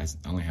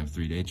only have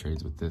 3-day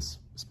trades with this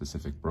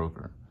specific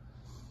broker.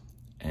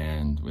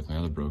 And with my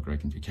other broker, I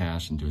can do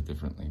cash and do it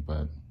differently,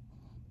 but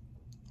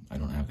I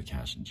don't have the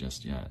cash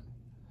just yet.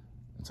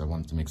 And so I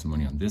wanted to make some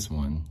money on this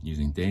one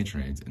using day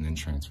trades and then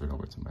transfer it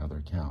over to my other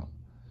account.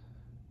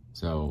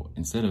 So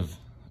instead of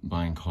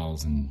buying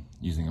calls and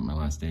using up my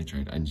last day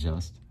trade, I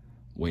just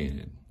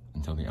waited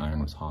until the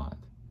iron was hot.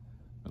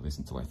 At least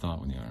until I thought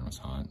when the iron was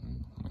hot,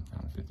 and went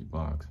down to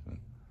 $50.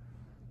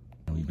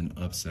 But we've been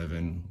up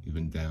 7, we've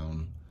been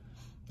down,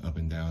 up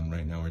and down.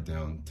 Right now we're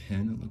down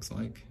 10, it looks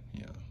like.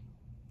 Yeah,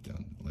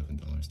 down $11,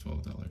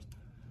 $12.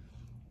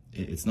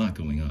 It's not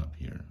going up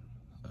here.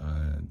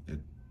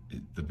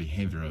 The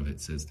behavior of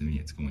it says to me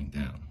it's going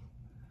down.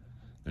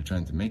 They're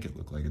trying to make it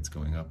look like it's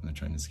going up, and they're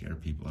trying to scare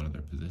people out of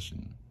their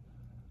position.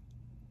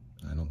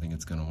 I don't think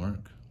it's gonna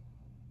work.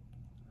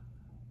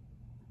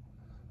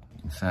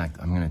 In fact,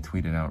 I'm gonna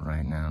tweet it out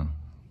right now.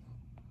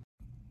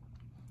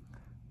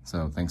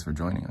 So thanks for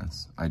joining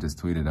us. I just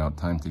tweeted out,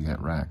 time to get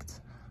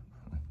wrecked.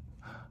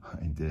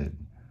 I did.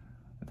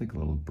 I took a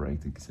little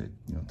break to say,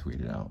 tweet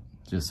it out.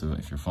 Just so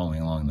if you're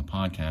following along in the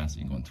podcast,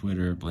 you can go on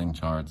Twitter, bling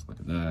charts, look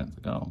at that.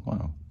 It's like, oh,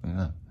 wow, look at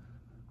that.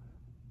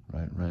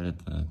 Right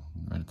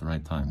at the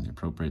right time, the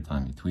appropriate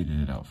time, you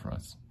tweeted it out for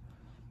us.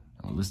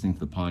 And we're listening to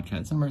the podcast.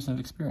 It's an immersive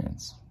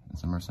experience.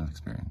 It's an immersive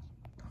experience.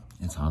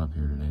 It's hot up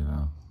here today,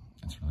 though.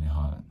 It's really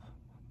hot.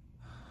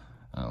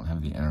 I don't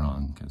have the air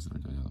on because we're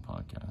doing the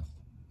podcast.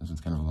 This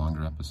one's kind of a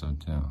longer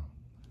episode too.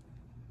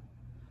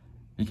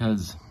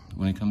 Because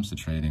when it comes to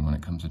trading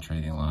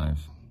live,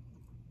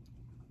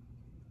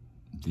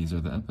 these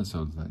are the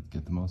episodes that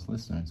get the most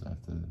listeners. I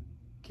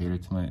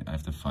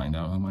have to find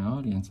out who my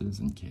audience is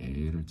and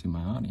cater to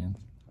my audience.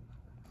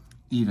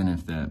 Even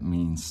if that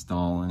means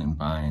stalling and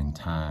buying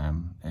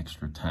time,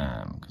 extra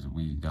time, because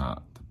we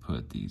got to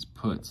put these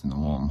puts in the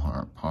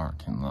Walmart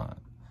parking lot.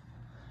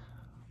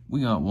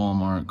 We got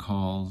Walmart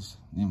calls.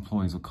 The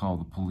employees will call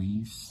the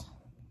police.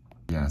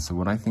 Yeah, so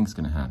what I think is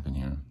going to happen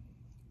here,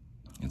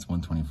 it's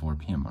 1:24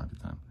 p.m. market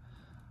time.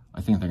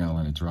 I think they're going to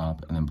let it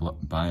drop and then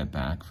buy it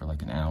back for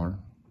like an hour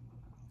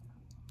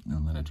and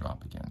then let it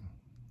drop again.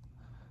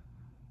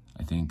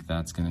 I think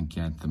that's going to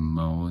get the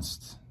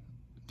most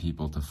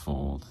people to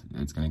fold.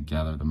 It's going to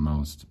gather the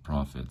most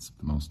profits,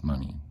 the most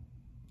money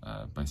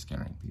by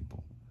scaring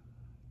people.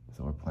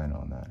 So we're planning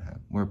on that.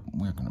 We're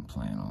going to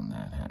plan on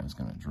that. It's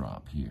going to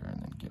drop here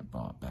and then get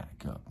bought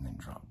back up and then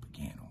drop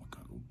again. And we're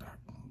going to go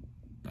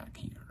back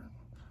here.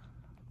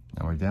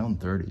 Now we're down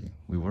 30.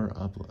 We were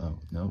up. Oh,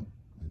 no.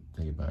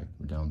 Take it back.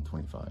 We're down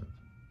 25.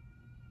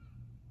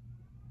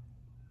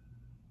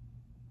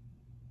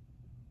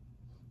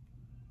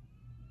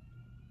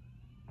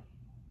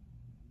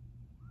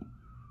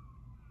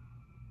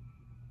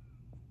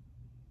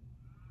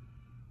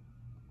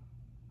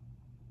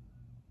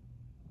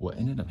 What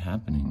ended up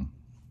happening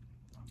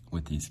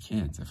with these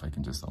kids, if I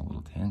can just, a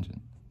little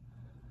tangent,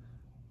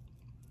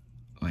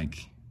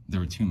 like, there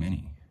were too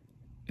many.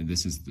 And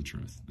this is the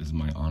truth. This is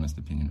my honest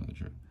opinion of the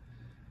truth.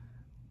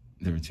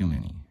 There were too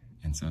many.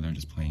 And so they're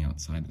just playing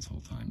outside this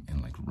whole time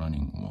and like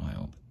running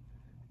wild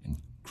and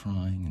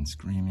crying and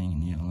screaming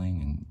and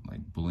yelling and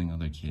like bullying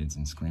other kids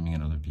and screaming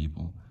at other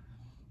people.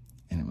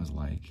 And it was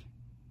like,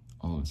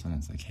 all of a sudden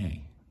it's like,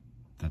 hey,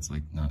 that's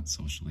like not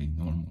socially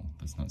normal.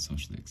 That's not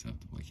socially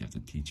acceptable. Like you have to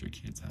teach your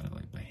kids how to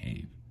like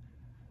behave.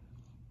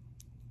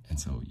 And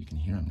so you can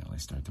hear them now. They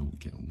start to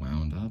get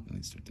wound up and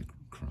they start to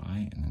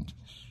cry and then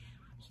just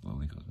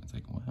slowly goes. It's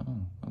like, wow,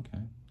 okay.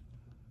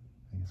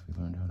 I guess we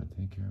learned how to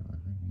take care of our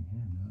freaking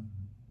hand,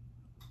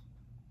 huh?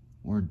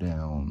 We're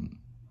down,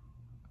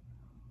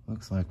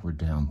 looks like we're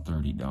down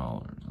 $30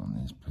 on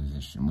this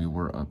position. We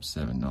were up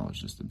 $7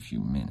 just a few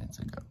minutes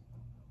ago.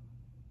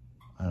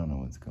 I don't know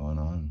what's going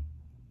on.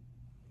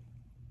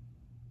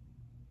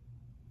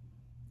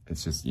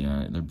 It's just,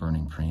 yeah, they're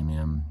burning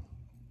premium,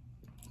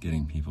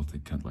 getting people to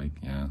cut, like,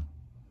 yeah.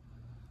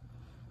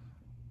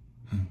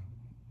 Oh,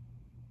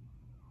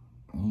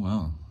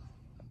 well.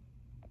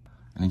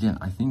 And again,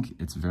 I think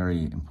it's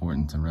very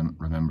important to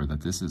remember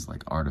that this is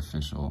like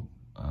artificial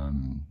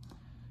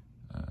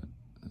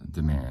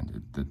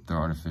demand, that they're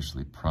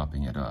artificially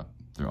propping it up.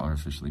 They're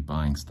artificially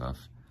buying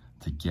stuff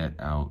to get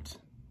out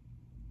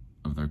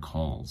of their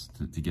calls,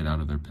 to get out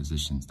of their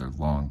positions, their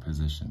long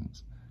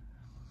positions.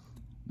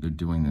 They're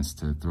doing this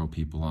to throw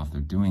people off.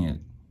 They're doing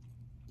it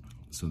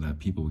so that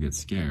people get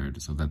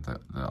scared, so that the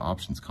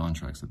options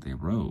contracts that they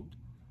wrote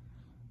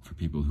for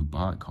people who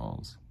bought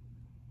calls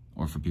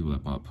or for people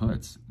that bought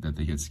puts, that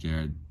they get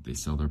scared, they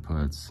sell their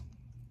puts,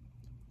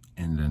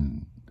 and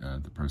then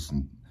the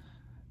person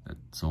that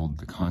sold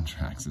the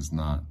contracts is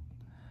not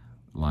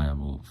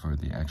liable for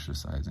the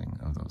exercising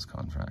of those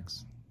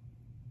contracts.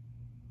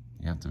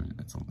 You have to,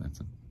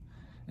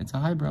 it's a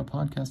highbrow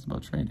podcast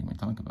about trading. We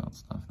talk about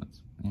stuff that's,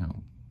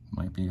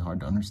 might be hard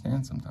to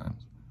understand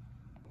sometimes.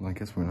 Well, I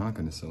guess we're not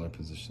going to sell our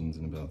positions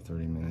in about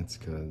 30 minutes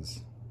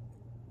because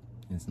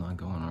it's not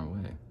going our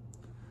way.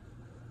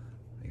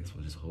 I guess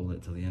we'll just hold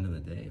it till the end of the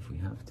day if we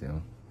have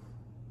to.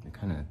 It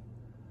kind of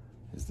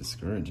is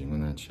discouraging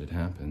when that shit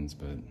happens,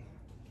 but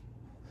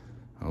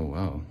oh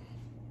well.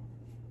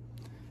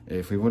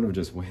 If we would have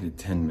just waited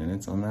 10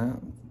 minutes on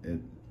that,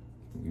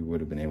 we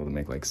would have been able to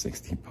make like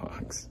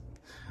 $60.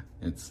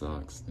 It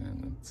sucks,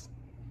 man.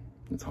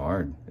 It's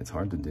hard. It's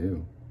hard to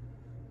do.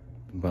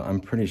 But I'm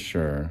pretty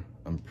sure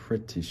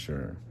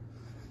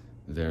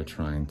they're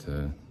trying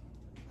to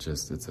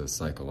it's a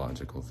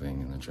psychological thing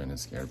and they're trying to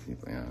scare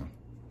people, yeah.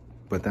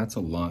 But that's a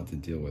lot to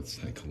deal with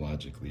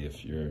psychologically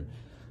if you're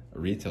a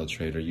retail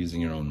trader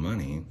using your own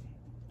money,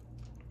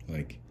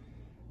 like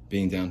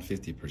being down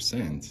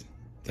 50%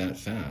 that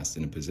fast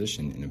in a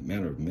position in a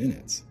matter of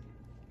minutes.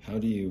 How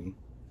do you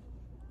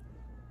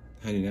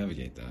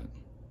navigate that?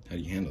 How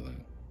do you handle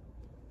that?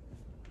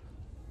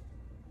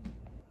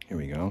 Here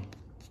we go.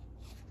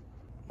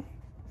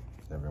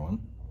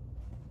 Everyone.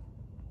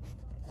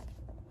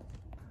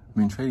 I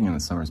mean, trading in the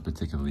summer is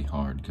particularly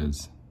hard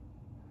because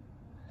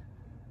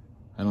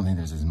I don't think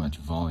there's as much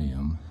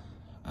volume.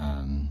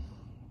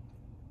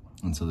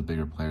 And so the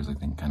bigger players, I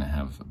think, kind of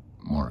have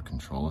more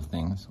control of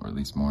things, or at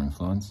least more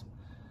influence.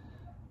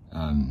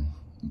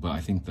 But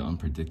I think the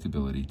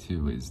unpredictability,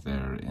 too, is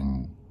there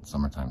in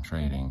summertime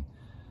trading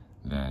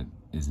that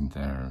isn't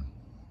there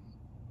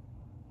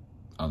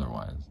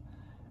otherwise.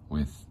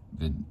 With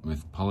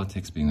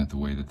politics being the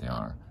way that they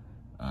are,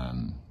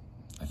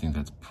 I think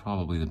that's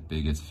probably the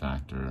biggest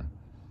factor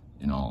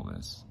in all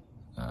this,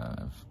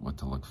 of what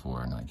to look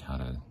for and like how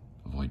to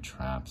avoid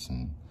traps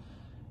and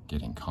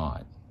getting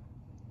caught.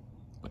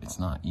 But it's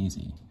not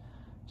easy.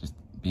 Just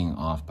being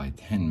off by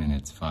 10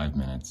 minutes, 5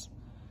 minutes,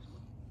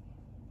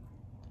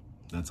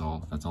 that's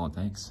all it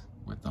takes.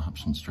 With the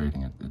options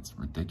trading, it's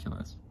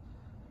ridiculous.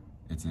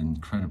 It's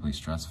incredibly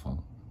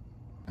stressful,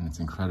 and it's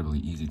incredibly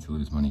easy to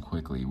lose money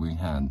quickly. We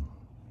had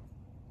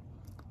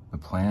the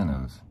plan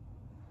of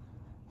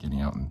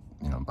getting out in,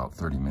 about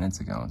 30 minutes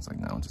ago. It's like,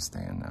 no, just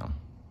stay in now,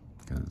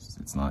 because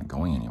it's not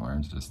going anywhere.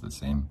 It's just the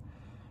same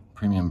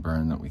premium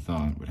burn that we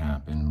thought would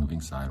happen,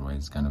 moving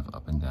sideways, kind of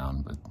up and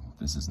down, but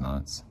this is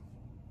nuts.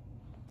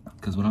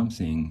 Because what I'm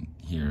seeing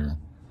here,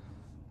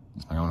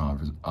 just my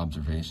own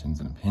observations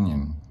and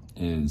opinion,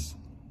 is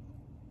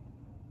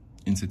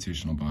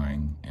institutional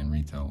buying and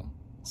retail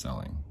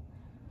selling.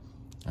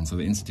 And so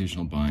the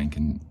institutional buying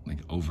can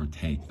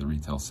overtake the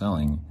retail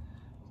selling,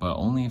 but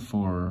only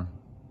for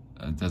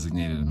a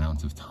designated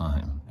amount of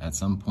time. At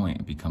some point,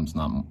 it becomes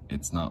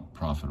it's not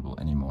profitable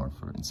anymore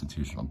for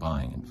institutional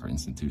buying and for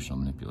institutional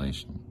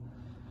manipulation.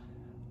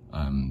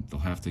 They'll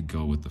have to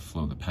go with the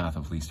flow, the path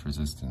of least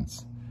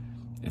resistance.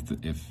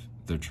 If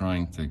they're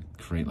trying to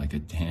create like a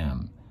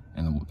dam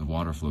and the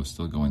water flow is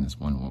still going this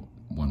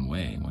one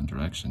way, one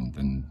direction,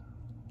 then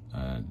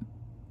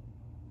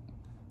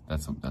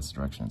that's the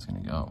direction it's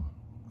going to go.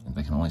 And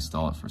they can only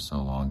stall it for so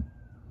long.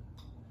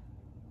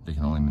 They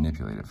can only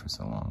manipulate it for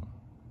so long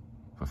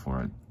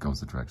before it goes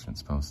the direction it's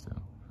supposed to.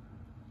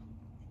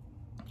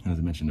 And as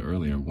I mentioned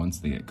earlier, once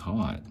they get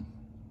caught,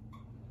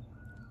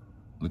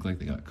 looked like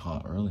they got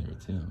caught earlier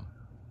too.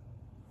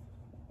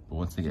 But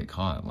once they get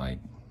caught,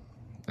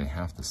 they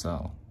have to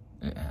sell.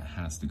 It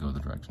has to go the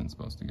direction it's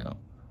supposed to go.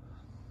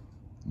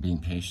 Being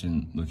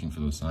patient, looking for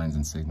those signs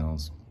and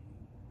signals.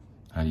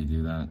 How do you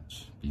do that?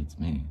 Beats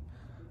me.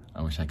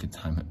 I wish I could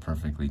time it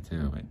perfectly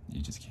too, but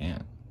you just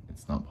can't.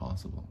 It's not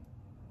possible.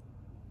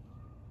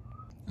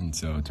 And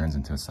so it turns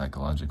into a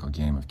psychological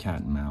game of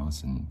cat and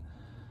mouse and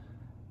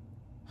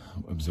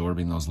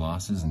absorbing those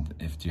losses. And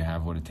do you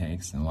have what it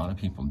takes? And a lot of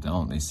people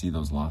don't. They see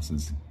those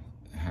losses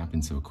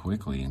happen so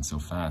quickly and so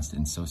fast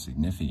and so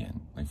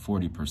significant, like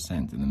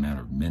 40% in a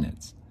matter of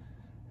minutes.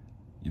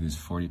 You lose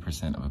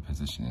 40% of a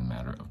position in a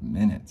matter of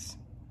minutes.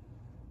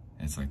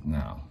 It's like,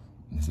 no,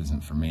 this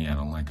isn't for me. I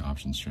don't like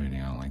options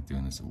trading. I don't like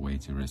doing this. It's way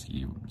too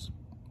risky. It's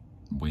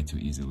way too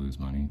easy to lose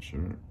money.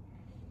 Sure.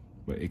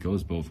 But it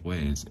goes both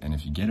ways. And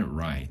if you get it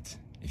right,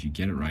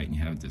 and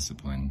you have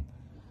discipline,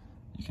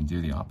 you can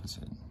do the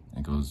opposite.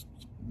 It goes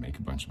make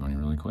a bunch of money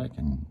really quick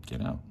and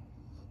get out.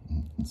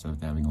 Instead of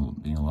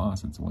being a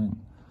loss, it's a win.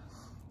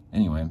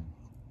 Anyway,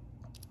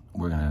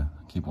 we're going to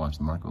keep watching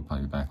the market. We'll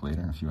probably be back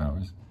later in a few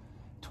hours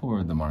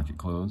toward the market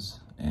close,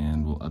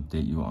 and we'll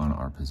update you on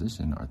our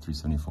position, our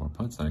 374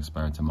 puts that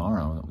expire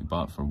tomorrow that we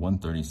bought for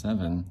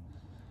 137.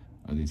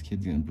 Are these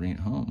kids going to bring it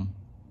home?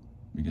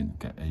 Are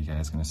you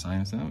guys going to sign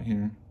us out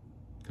here?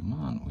 Come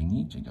on, we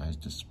need you guys.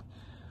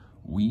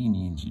 We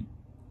need you.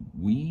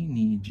 We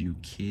need you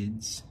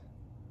kids,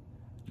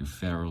 you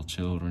feral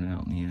children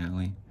out in the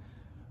alley.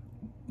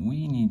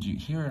 We need you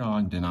here at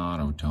Ogden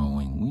Auto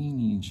Towing. We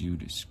need you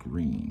to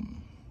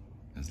scream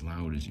as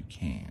loud as you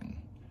can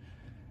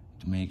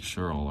to make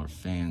sure all our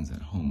fans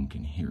at home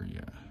can hear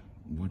you.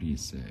 What do you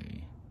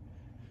say?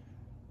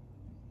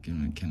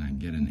 Can I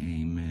get an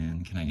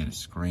amen? Can I get a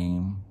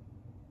scream?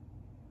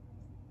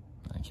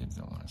 My kids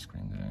don't want to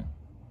scream today.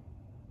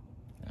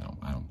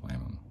 I don't blame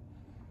them.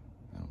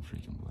 I don't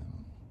freaking blame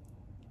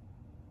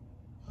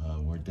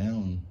them. We're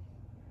down.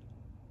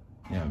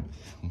 Yeah,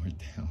 we're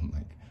down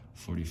like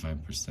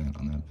 45%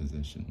 on that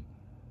position.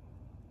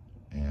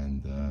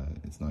 And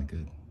it's not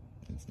good.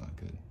 It's not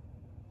good.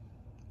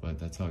 But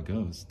that's how it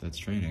goes. That's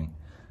trading.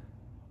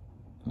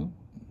 Oh,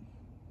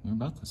 we're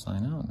about to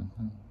sign out.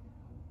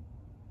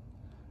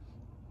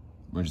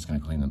 We're just going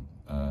to clean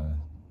the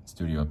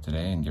studio up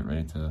today and get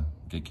ready to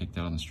get kicked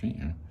out on the street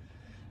here.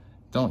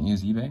 Don't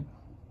use eBay.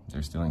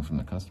 They're stealing from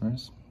the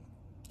customers.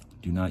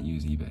 Do not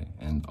use eBay.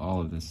 And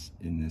all of this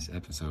in this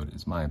episode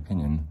is my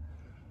opinion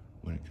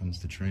when it comes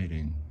to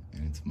trading,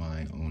 and it's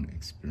my own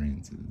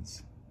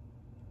experiences.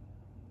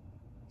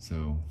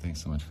 So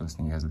thanks so much for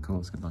listening. You guys are the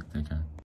coolest. Good luck. Take care.